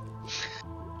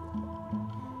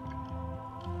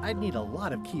 I'd need a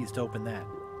lot of keys to open that.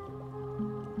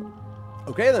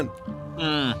 Okay then.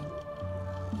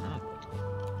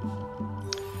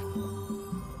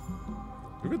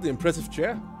 Look at the impressive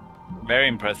chair. Very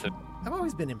impressive. I've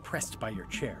always been impressed by your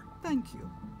chair. Thank you.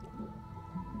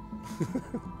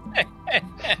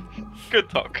 Good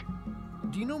talk.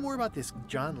 Do you know more about this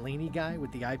John Laney guy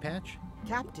with the eye patch?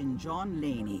 Captain John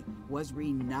Laney was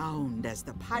renowned as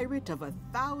the pirate of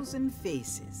 1,000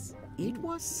 faces. It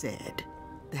was said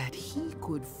that he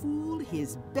could fool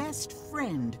his best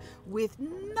friend with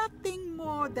nothing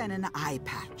more than an eye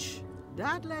patch.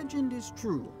 That legend is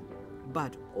true,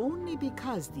 but only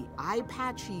because the eye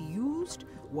patch he used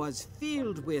was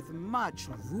filled with much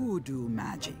voodoo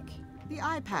magic. The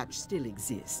eye patch still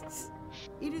exists.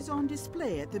 It is on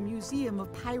display at the Museum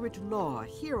of Pirate Lore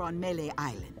here on Melee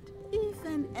Island. If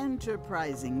an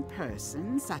enterprising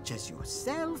person such as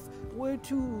yourself were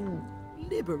to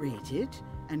liberate it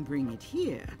and bring it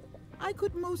here, I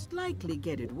could most likely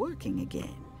get it working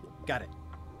again. Got it.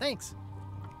 Thanks.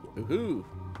 Woohoo.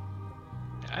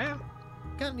 Yeah.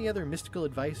 Got any other mystical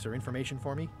advice or information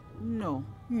for me? No.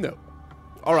 No.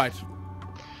 All right.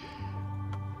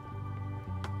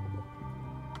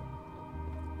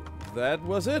 That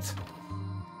was it.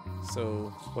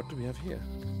 So, what do we have here?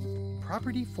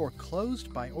 Property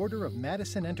foreclosed by order of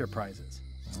Madison Enterprises.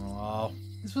 Oh,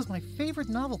 this was my favorite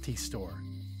novelty store.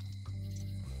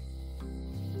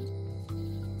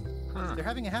 They're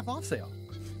having a half-off sale.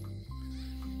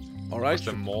 All right. Was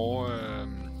there more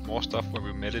stuff where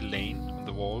we met Elaine on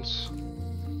the walls?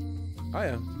 Oh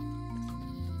yeah.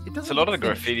 There's a lot of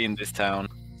graffiti in this town.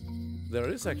 There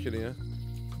is actually, yeah.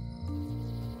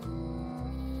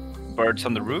 Birds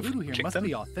on the roof. Voodoo here Check must them.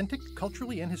 be authentic,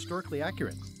 culturally, and historically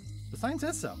accurate. The sign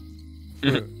says so.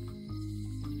 Graffiti.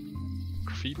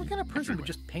 What kind of person would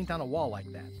just paint on a wall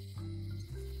like that?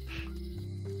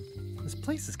 This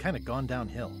place has kind of gone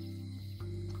downhill.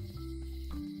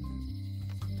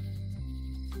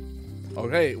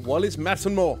 Okay, Wally's Maps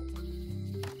and More.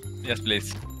 Yes,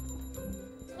 please.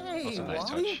 Hey, That's a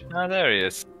nice Wally. touch. Ah, there he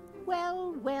is.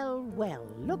 Well, well, well.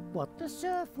 Look what the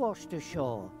surf washed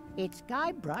ashore. It's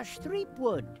Guybrush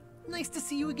Threepwood. Nice to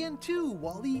see you again, too,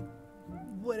 Wally.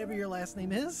 Whatever your last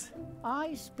name is.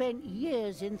 I spent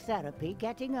years in therapy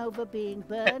getting over being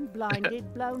burned,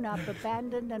 blinded, blown up,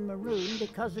 abandoned, and marooned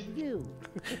because of you.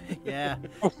 Yeah,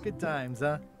 good times,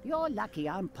 huh? You're lucky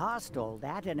I'm past all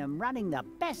that and am running the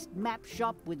best map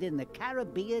shop within the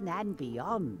Caribbean and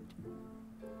beyond.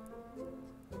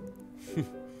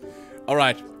 All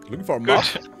right, looking for a map.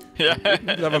 Yeah, have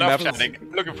a enough map. chatting.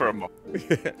 Looking for a map.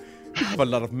 Have a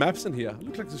lot of maps in here.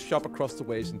 Looks like the shop across the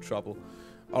way is in trouble.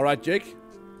 All right, Jake.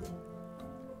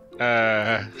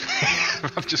 I'm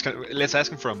just gonna let's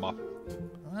ask him for a mop.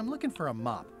 I'm looking for a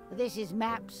mop. This is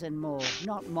maps and more,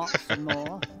 not mops and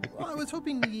more. Well, I was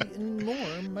hoping the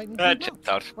more might include Check mops. it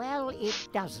out. Well, it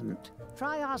doesn't.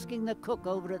 Try asking the cook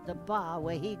over at the bar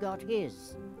where he got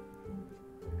his.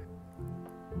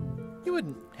 You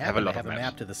wouldn't Have a happen lot to have of a maps.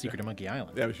 map to the secret of Monkey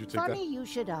Island. Yeah, we should take Funny you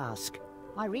should ask.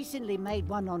 I recently made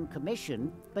one on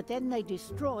commission, but then they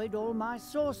destroyed all my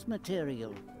source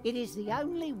material. It is the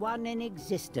only one in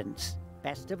existence.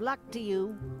 Best of luck to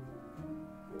you.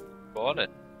 Got it.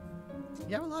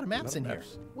 You have a lot of maps in here.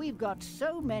 We've got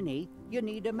so many, you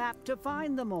need a map to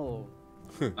find them all.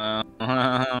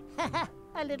 Uh,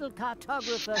 A little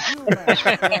cartographer humor.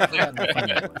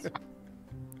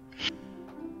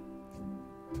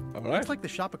 All right. Looks like the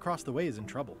shop across the way is in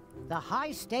trouble. The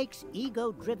high-stakes,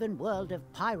 ego-driven world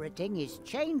of pirating is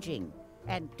changing,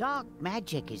 and dark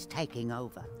magic is taking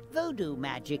over. Voodoo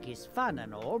magic is fun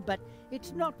and all, but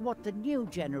it's not what the new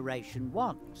generation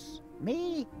wants.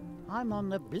 Me? I'm on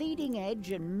the bleeding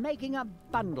edge and making a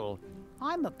bundle.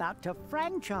 I'm about to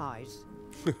franchise.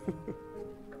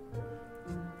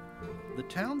 The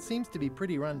town seems to be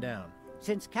pretty run down.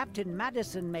 Since Captain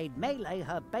Madison made Melee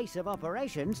her base of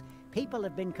operations, people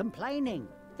have been complaining.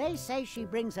 They say she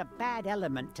brings a bad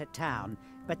element to town,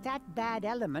 but that bad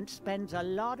element spends a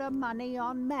lot of money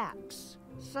on maps.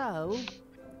 So,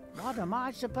 what am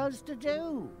I supposed to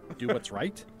do? Do what's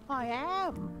right? I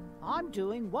am. I'm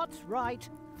doing what's right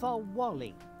for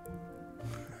Wally.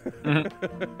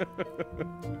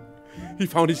 He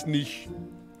found his niche.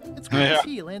 It's great to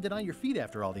see you landed on your feet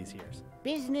after all these years.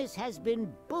 Business has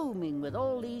been booming with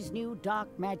all these new dark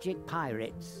magic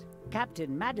pirates.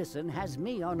 Captain Madison has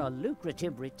me on a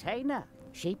lucrative retainer.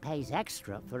 She pays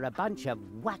extra for a bunch of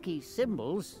wacky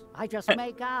symbols I just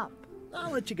make up.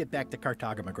 I'll let you get back to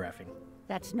cartographing.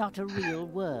 That's not a real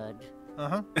word.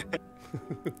 Uh-huh.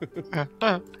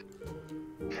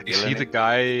 Is he the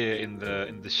guy in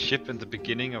the ship in the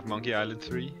beginning of Monkey Island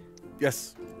 3?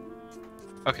 Yes.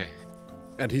 Okay.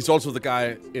 And he's also the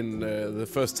guy in the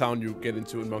first town you get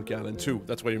into in Monkey Island 2.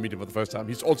 That's where you meet him for the first time.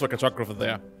 He's also a cartographer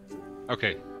there.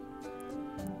 Okay.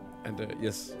 And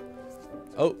yes.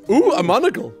 Oh, ooh, a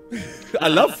monocle! I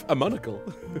love a monocle.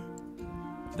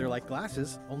 They're like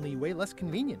glasses, only way less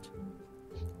convenient.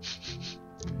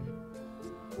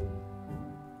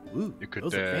 Ooh, You could,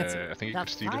 those are fancy. I think you The could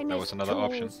steal it. That was finest another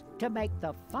option. tools to make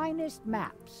the finest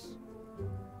maps.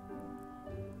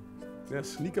 Yeah,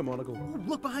 sneaker monocle. Ooh,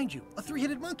 look behind you, a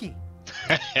three-headed monkey.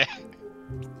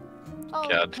 Oh,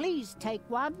 God. please take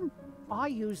one. I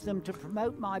use them to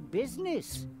promote my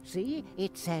business. See,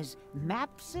 it says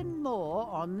maps and more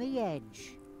on the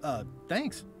edge.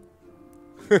 Thanks.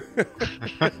 Let's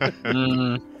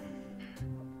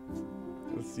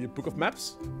see a book of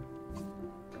maps.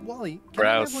 Wally, can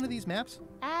I have one of these maps?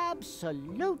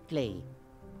 Absolutely.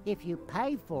 If you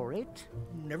pay for it.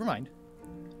 Never mind.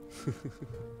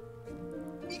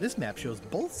 This map shows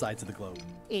both sides of the globe.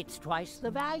 It's twice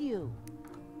the value.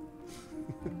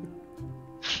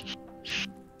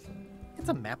 It's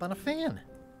a map on a fan.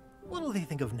 What'll they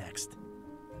think of next?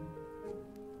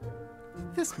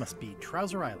 This must be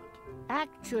Trouser Island.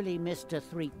 Actually, Mr.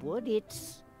 Threepwood,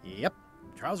 it's... Yep,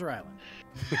 Trouser Island.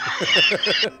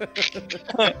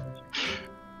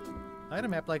 I had a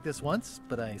map like this once,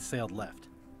 but I sailed left.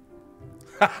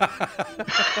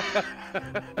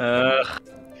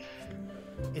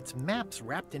 It's maps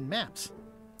wrapped in maps.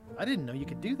 I didn't know you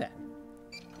could do that.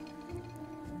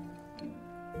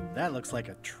 That looks like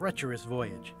a treacherous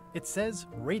voyage. It says,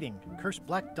 rating, Cursed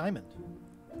Black Diamond.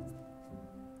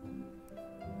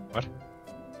 What?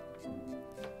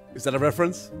 Is that a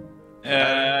reference?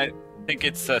 I think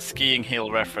it's a skiing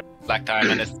hill reference. Black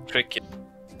Diamond is tricky.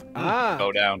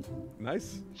 Go down.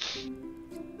 Nice.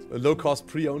 A low-cost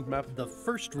pre-owned map. The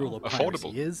first rule of affordable.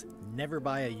 piracy is never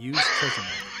buy a used treasure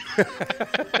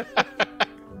map.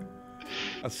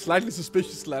 A slightly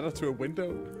suspicious ladder to a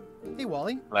window. Hey,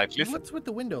 Wally. Likely. What's with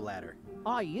the window ladder?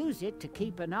 I use it to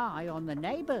keep an eye on the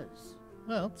neighbors.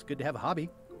 Well, it's good to have a hobby.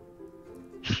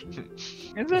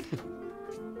 Is it?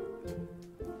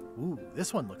 Ooh,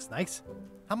 this one looks nice.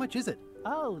 How much is it?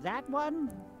 Oh, that one?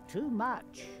 Too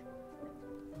much.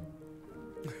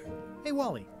 Hey,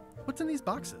 Wally. What's in these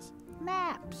boxes?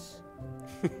 Maps.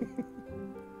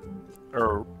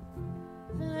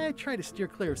 I try to steer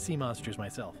clear of sea monsters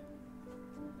myself.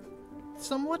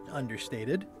 Somewhat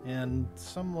understated and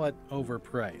somewhat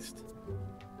overpriced.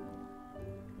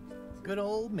 Good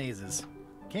old mazes.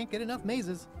 Can't get enough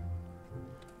mazes.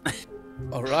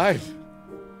 All right.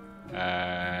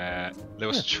 There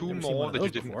was two never seen more one of that you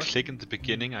those didn't before. click in the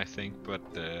beginning, I think, but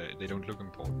they don't look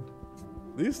important.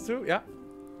 These two, yeah.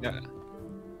 Yeah.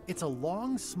 It's a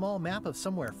long, small map of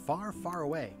somewhere far, far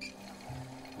away.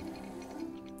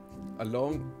 A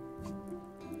long...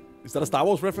 Is that a Star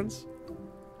Wars reference?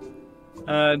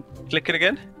 Click it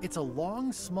again. It's a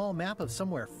long, small map of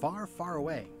somewhere far, far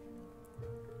away.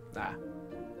 Nah.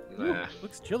 Ooh,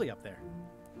 looks chilly up there.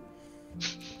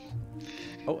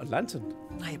 Oh, a lantern.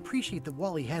 I appreciate that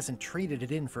Wally hasn't traded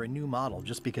it in for a new model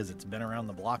just because it's been around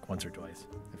the block once or twice.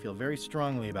 I feel very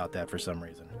strongly about that for some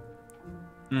reason.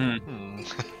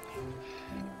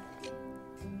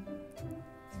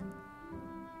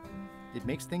 It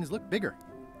makes things look bigger.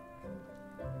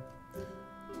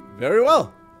 Very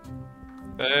well.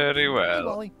 Very Hey, well.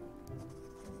 Wally.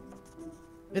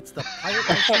 It's the pirate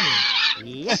machine.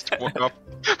 Yes.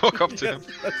 Walk up to him.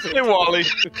 Hey, Wally.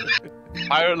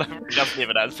 I just give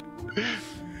an answer.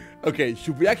 Okay,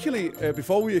 should we actually,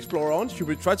 before we explore on, should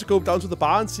we try to go down to the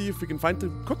bar and see if we can find the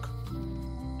cook?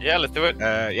 Yeah, let's do it.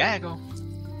 Yeah, go.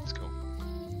 Let's go.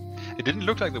 It didn't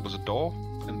look like there was a door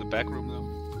in the back room, though.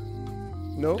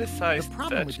 No. This size The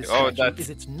problem with this statue. statue is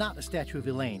it's not a statue of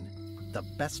Elaine, the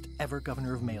best ever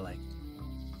governor of Melee.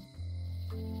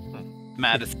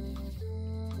 Madison.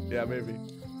 Yeah, maybe.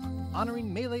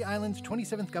 Honoring Melee Island's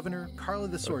 27th governor, Carla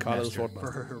the Carla the Swordmaster, Swordmaster.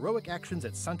 for her heroic actions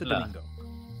at Santo La. Domingo.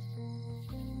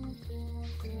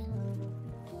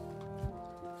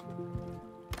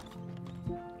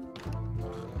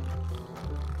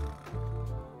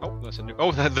 Oh, there's a new.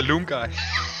 Oh, the loom guy.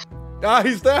 Ah,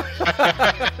 he's there.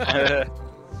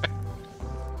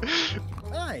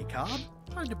 Hi, Cobb.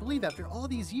 Hard to believe after all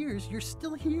these years you're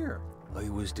still here. I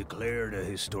was declared a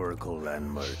historical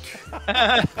landmark.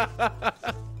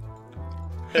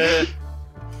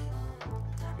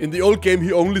 In the old game,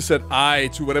 he only said "I"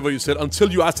 to whatever you said until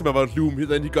you asked him about Loom.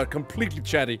 Then he got completely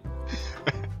chatty.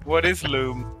 What is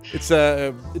Loom? It's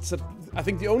a. I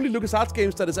think the only LucasArts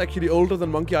games that is actually older than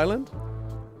Monkey Island.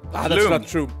 Ah, that's Loom. not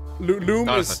true. Loom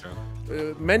No, is that's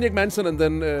not Maniac Mansion and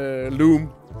then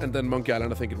Loom and then Monkey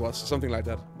Island. I think it was something like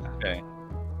that. Okay.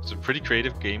 It's a pretty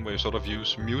creative game where you sort of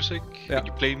use music. Yeah. And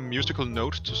you play musical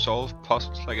notes to solve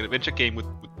puzzles, like an adventure game with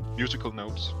musical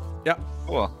notes. Yeah.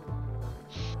 Cool.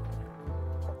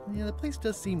 Yeah, the place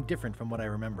does seem different from what I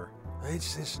remember.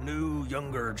 It's this new,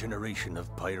 younger generation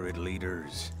of pirate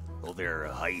leaders. Oh, they're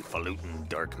highfalutin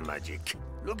dark magic.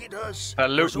 Look at us.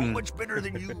 We're so Falutin. much better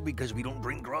than you because we don't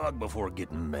drink grog before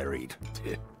getting married.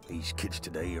 These kids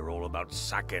today are all about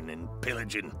sacking and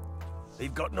pillaging.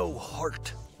 They've got no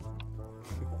heart.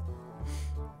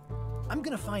 I'm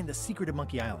gonna find the secret of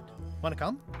Monkey Island. Wanna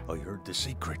come? I heard the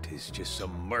secret is just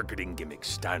some marketing gimmick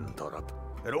Stan thought up.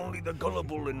 That only the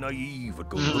gullible and naive would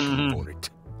go looking for it.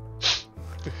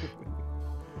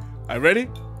 Are you ready?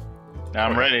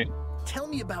 I'm ready. Tell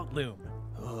me about Loom.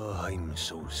 Oh, I'm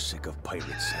so sick of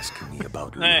pirates asking me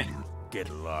about Loom. Get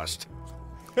lost.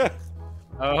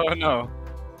 Oh no.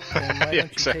 Then why don't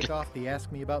you take off the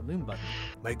Ask Me About Loom button?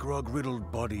 My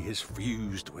grog-riddled body has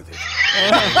fused with it.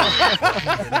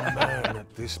 Man, at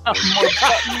this point. More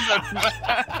buttons than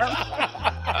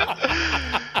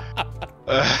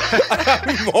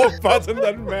More button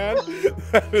than man.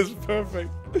 That is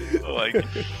perfect.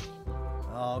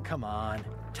 Oh, come on.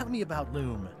 Tell me about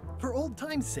Loom. For old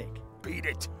time's sake. Beat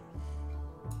it.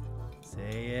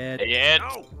 Say it. Say it.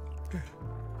 No.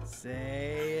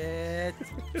 Say it.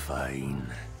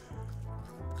 Fine.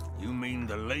 You mean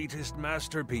the latest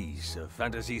masterpiece of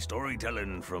fantasy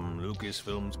storytelling from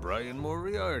Lucasfilm's Brian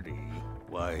Moriarty?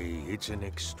 Why, it's an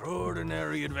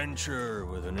extraordinary adventure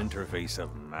with an interface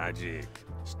of magic,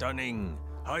 stunning,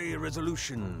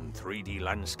 high-resolution 3D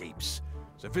landscapes,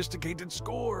 sophisticated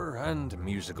score, and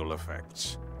musical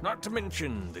effects. Not to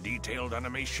mention the detailed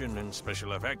animation and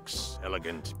special effects,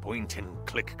 elegant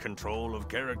point-and-click control of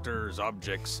characters,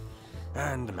 objects,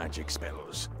 and magic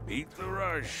spells. Beat the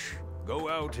rush. Go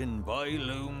out and buy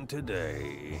Loom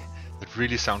today. It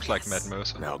really sounds like Matt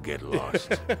Mercer. Now get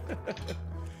lost.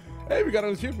 Hey, we got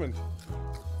an achievement.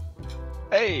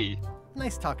 Hey!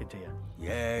 Nice talking to you.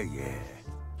 Yeah.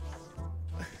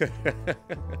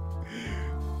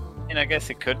 And I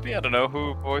guess it could be. I don't know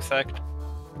who voice act.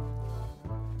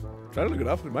 Try to look it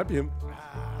up. It might be him.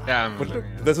 Yeah, But look,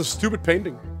 there's a stupid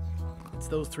painting. It's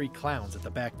those 3 clowns at the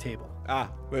back table.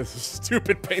 Ah, there's a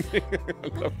stupid painting. I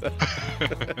love that.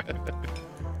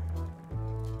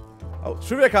 Oh,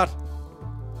 trivia card.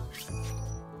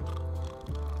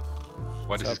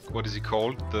 What is he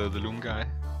called? The Loom guy?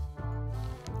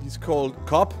 He's called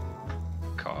Cobb.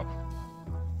 Cobb.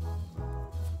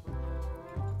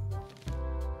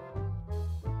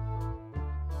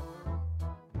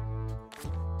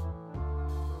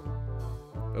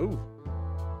 Oh.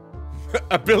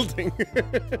 A building.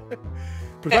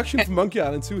 Production for Monkey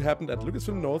Island 2 happened at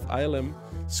Lucasfilm North, ILM,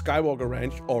 Skywalker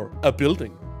Ranch, or a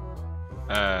building.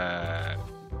 I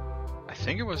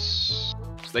think it was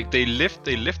like they lived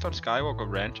on Skywalker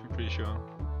Ranch. I'm pretty sure.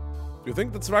 Do you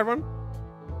think that's the right one?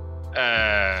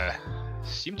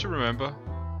 Seem to remember,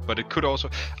 but it could also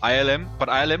ILM. But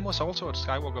ILM was also at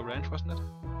Skywalker Ranch, wasn't it?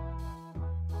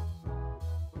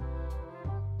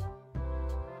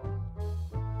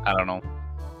 I don't know.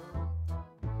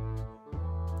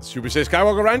 Should we say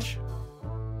Skywalker Ranch?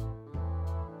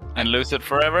 And lose it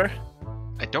forever?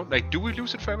 I don't like. Do we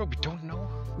lose it forever? We don't know.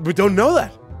 We don't know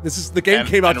that. This is the game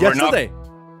came out yesterday.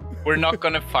 We're not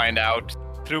gonna find out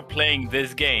through playing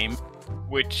this game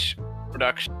which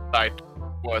production site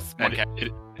was.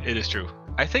 It is true.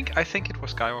 I think it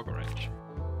was Skywalker Ranch.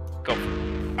 Go.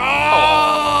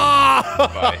 Oh!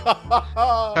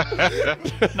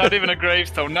 Not even a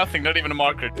gravestone, nothing, not even a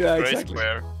marker. Yeah, exactly.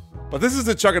 But this is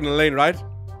the Chuck in the Lane, right?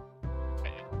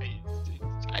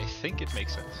 I think it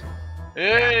makes sense.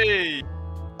 Hey!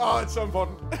 Oh, it's so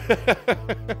important.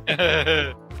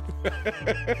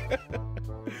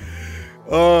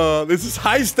 Oh, this is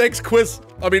high stakes quiz.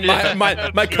 I mean,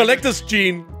 my collector's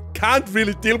gene can't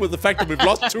really deal with the fact that we've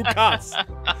lost 2 cards.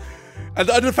 And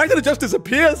the fact that it just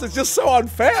disappears is just so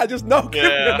unfair. I just know. Give me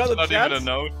another not chance. even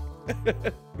a note.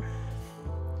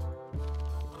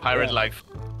 Pirate life.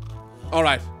 All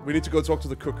right, we need to go talk to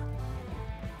the cook.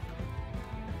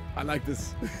 I like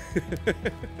this.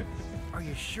 Are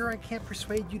you sure I can't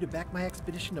persuade you to back my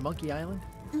expedition to Monkey Island?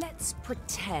 Let's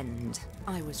pretend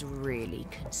I was really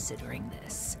considering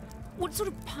this. What sort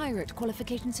of pirate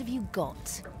qualifications have you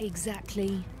got,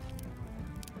 exactly?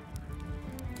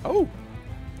 Oh.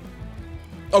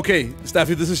 Okay,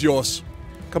 Staffy, this is yours.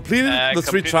 Completed the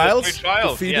 3 trials.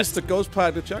 Defeated the ghost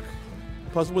pirate Chuck.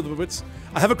 Puzzle with the wits.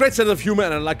 I have a great sense of humor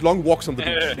and I like long walks on the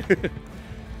beach.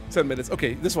 10 minutes.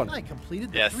 Okay, this one. I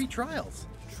completed the 3 trials.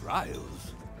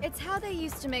 Trials? It's how they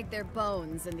used to make their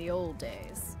bones in the old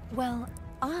days. Well,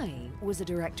 I was a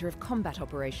director of combat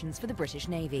operations for the British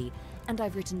Navy, and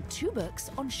I've written 2 books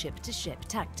on ship-to-ship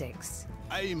tactics.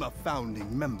 I'm a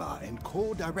founding member and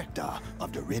co-director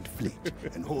of the Red Fleet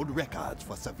and hold records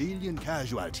for civilian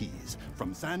casualties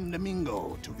from San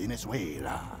Domingo to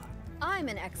Venezuela. I'm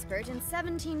an expert in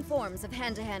 17 forms of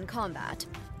hand-to-hand combat,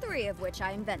 3 of which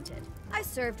I invented. I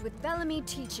served with Bellamy,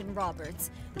 Teach, and Roberts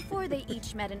before they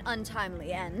each met an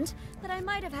untimely end that I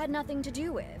might have had nothing to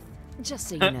do with. Just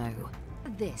so you know,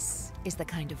 this is the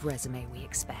kind of resume we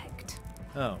expect.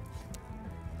 Oh.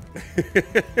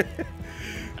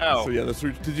 Oh. So yeah, that's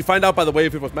true. Did you find out, by the way,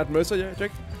 if it was Matt Mercer, yeah,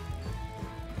 Jake?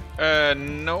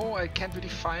 No, I can't really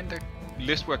find a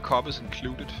list where Cobb is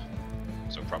included.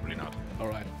 So probably not.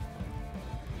 Alright.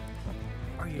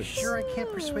 Are you sure I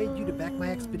can't persuade you to back my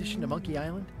expedition to Monkey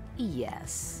Island?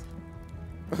 Yes.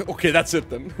 Okay, that's it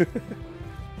then.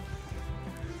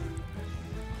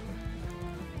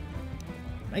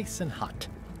 Nice and hot.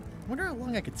 Wonder how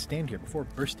long I could stand here before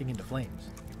bursting into flames.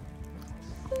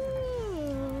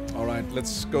 Alright,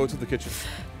 let's go to the kitchen.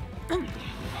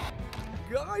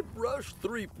 Guybrush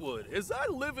Threepwood, as I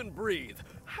live and breathe,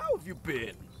 how have you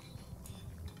been?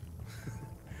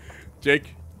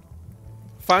 Jake,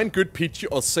 find good peachy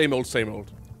or same old, same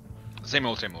old? Same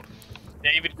old, same old.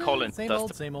 David Collins. Same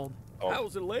old, same old. Oh.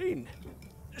 How's Elaine?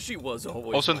 She was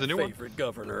always Also my the new one? favorite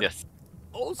governor. Yes.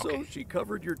 Also, Okay. she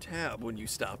covered your tab when you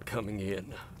stopped coming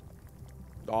in.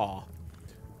 Ah.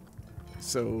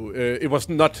 So, it was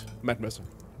not Matt Mercer.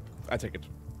 I take it.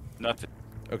 Nothing.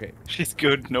 Okay. She's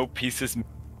good, no pieces.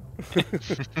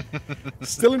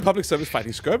 Still in public service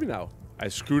fighting scurvy now. I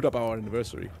screwed up our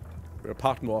anniversary. We're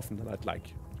apart more often than I'd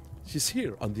like. She's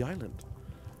here on the island.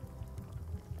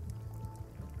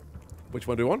 Which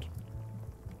one do you want?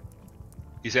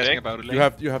 He's asking about it.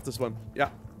 You have this one. Yeah.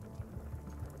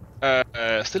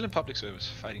 Still in public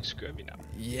service, fighting scurvy now.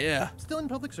 Yeah. Still in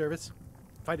public service,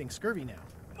 fighting scurvy now.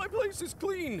 My place is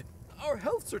clean. Our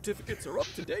health certificates are up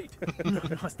to date. No,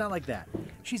 it's not like that.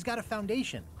 She's got a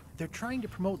foundation. They're trying to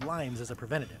promote Lyme's as a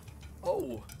preventative.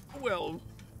 Oh, well,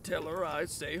 tell her I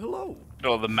say hello.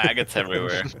 All the maggots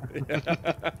everywhere.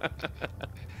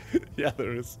 Yeah,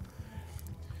 there is.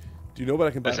 Do you know where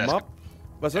I can buy Let's a ask mop?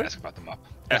 What's that? Ask about the mop.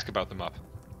 Ask about the mop.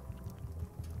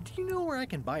 Do you know where I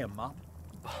can buy a mop?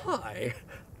 Hi.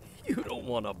 You don't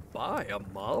want to buy a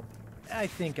mop. I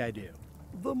think I do.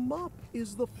 The mop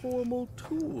is the formal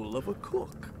tool of a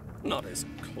cook. Not as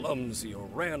clumsy or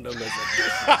random as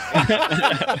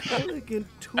a dish. An elegant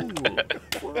tool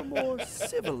for a more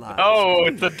civilized Oh,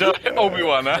 it's a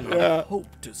Obi-Wan, huh? And I hope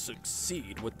to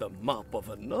succeed with the mop of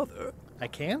another. I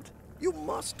can't? You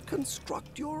must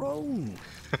construct your own.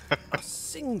 A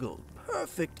single,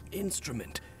 perfect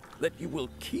instrument that you will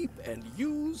keep and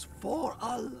use for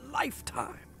a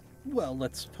lifetime. Well,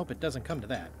 let's hope it doesn't come to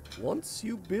that. Once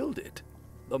you build it,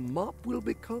 the mop will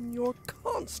become your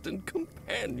constant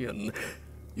companion,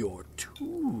 your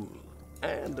tool,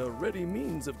 and a ready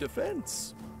means of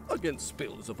defense against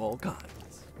spills of all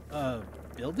kinds.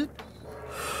 Build it?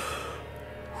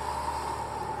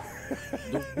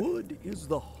 The wood is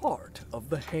the heart of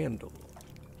the handle.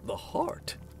 The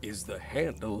heart is the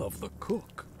handle of the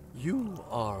cook. You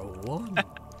are one.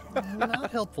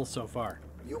 Not helpful so far.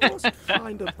 You must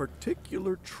find a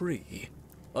particular tree.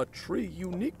 A tree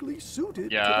uniquely suited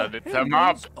Yeah, to the it's a mop.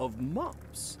 handles of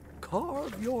mops.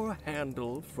 Carve your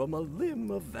handle from a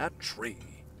limb of that tree.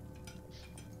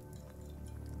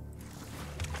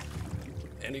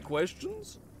 Any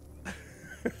questions?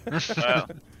 Well.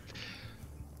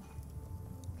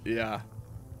 Yeah.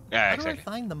 Yeah, How exactly. do I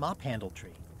find the mop handle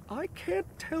tree? I can't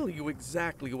tell you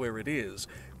exactly where it is,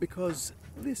 because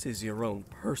this is your own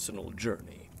personal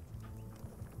journey.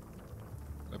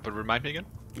 But remind me again?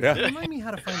 Yeah. Remind me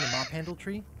how to find the mop handle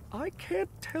tree? I can't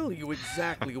tell you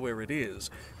exactly where it is.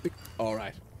 All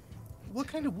right. What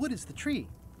kind of wood is the tree?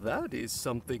 That is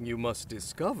something you must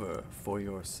discover for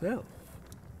yourself.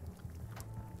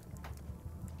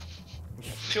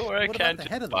 Sure, I What about can't the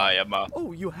head of just the buy a mop.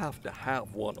 Oh, you have to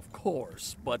have one, of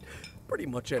course, but pretty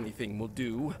much anything will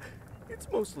do. It's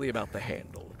mostly about the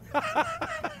handle.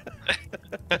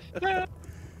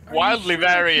 Wildly sure I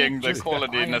can't varying the just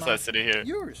quality buy a mop? necessity here.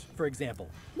 Yours, for example.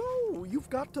 No, you've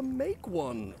got to make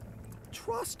one.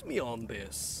 Trust me on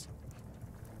this.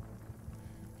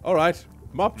 All right.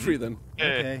 Mop tree then.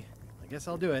 Okay, I guess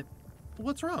I'll do it. But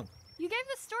what's wrong? You gave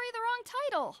the story the wrong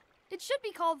title. It should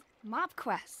be called Mop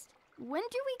Quest. When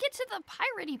do we get to the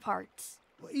piratey parts?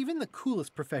 Well, even the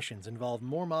coolest professions involve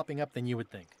more mopping up than you would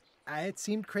think. It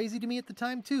seemed crazy to me at the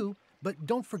time, too. But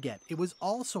don't forget, it was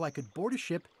all so I could board a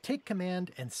ship, take command,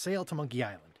 and sail to Monkey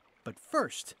Island. But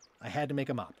first, I had to make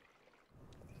a mop.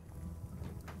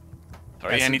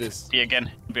 Sorry, Yes, I it need to is. see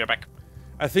again. Be right back.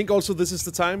 I think also this is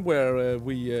the time where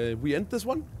we end this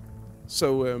one.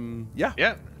 So yeah.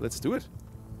 Yeah. Let's do it.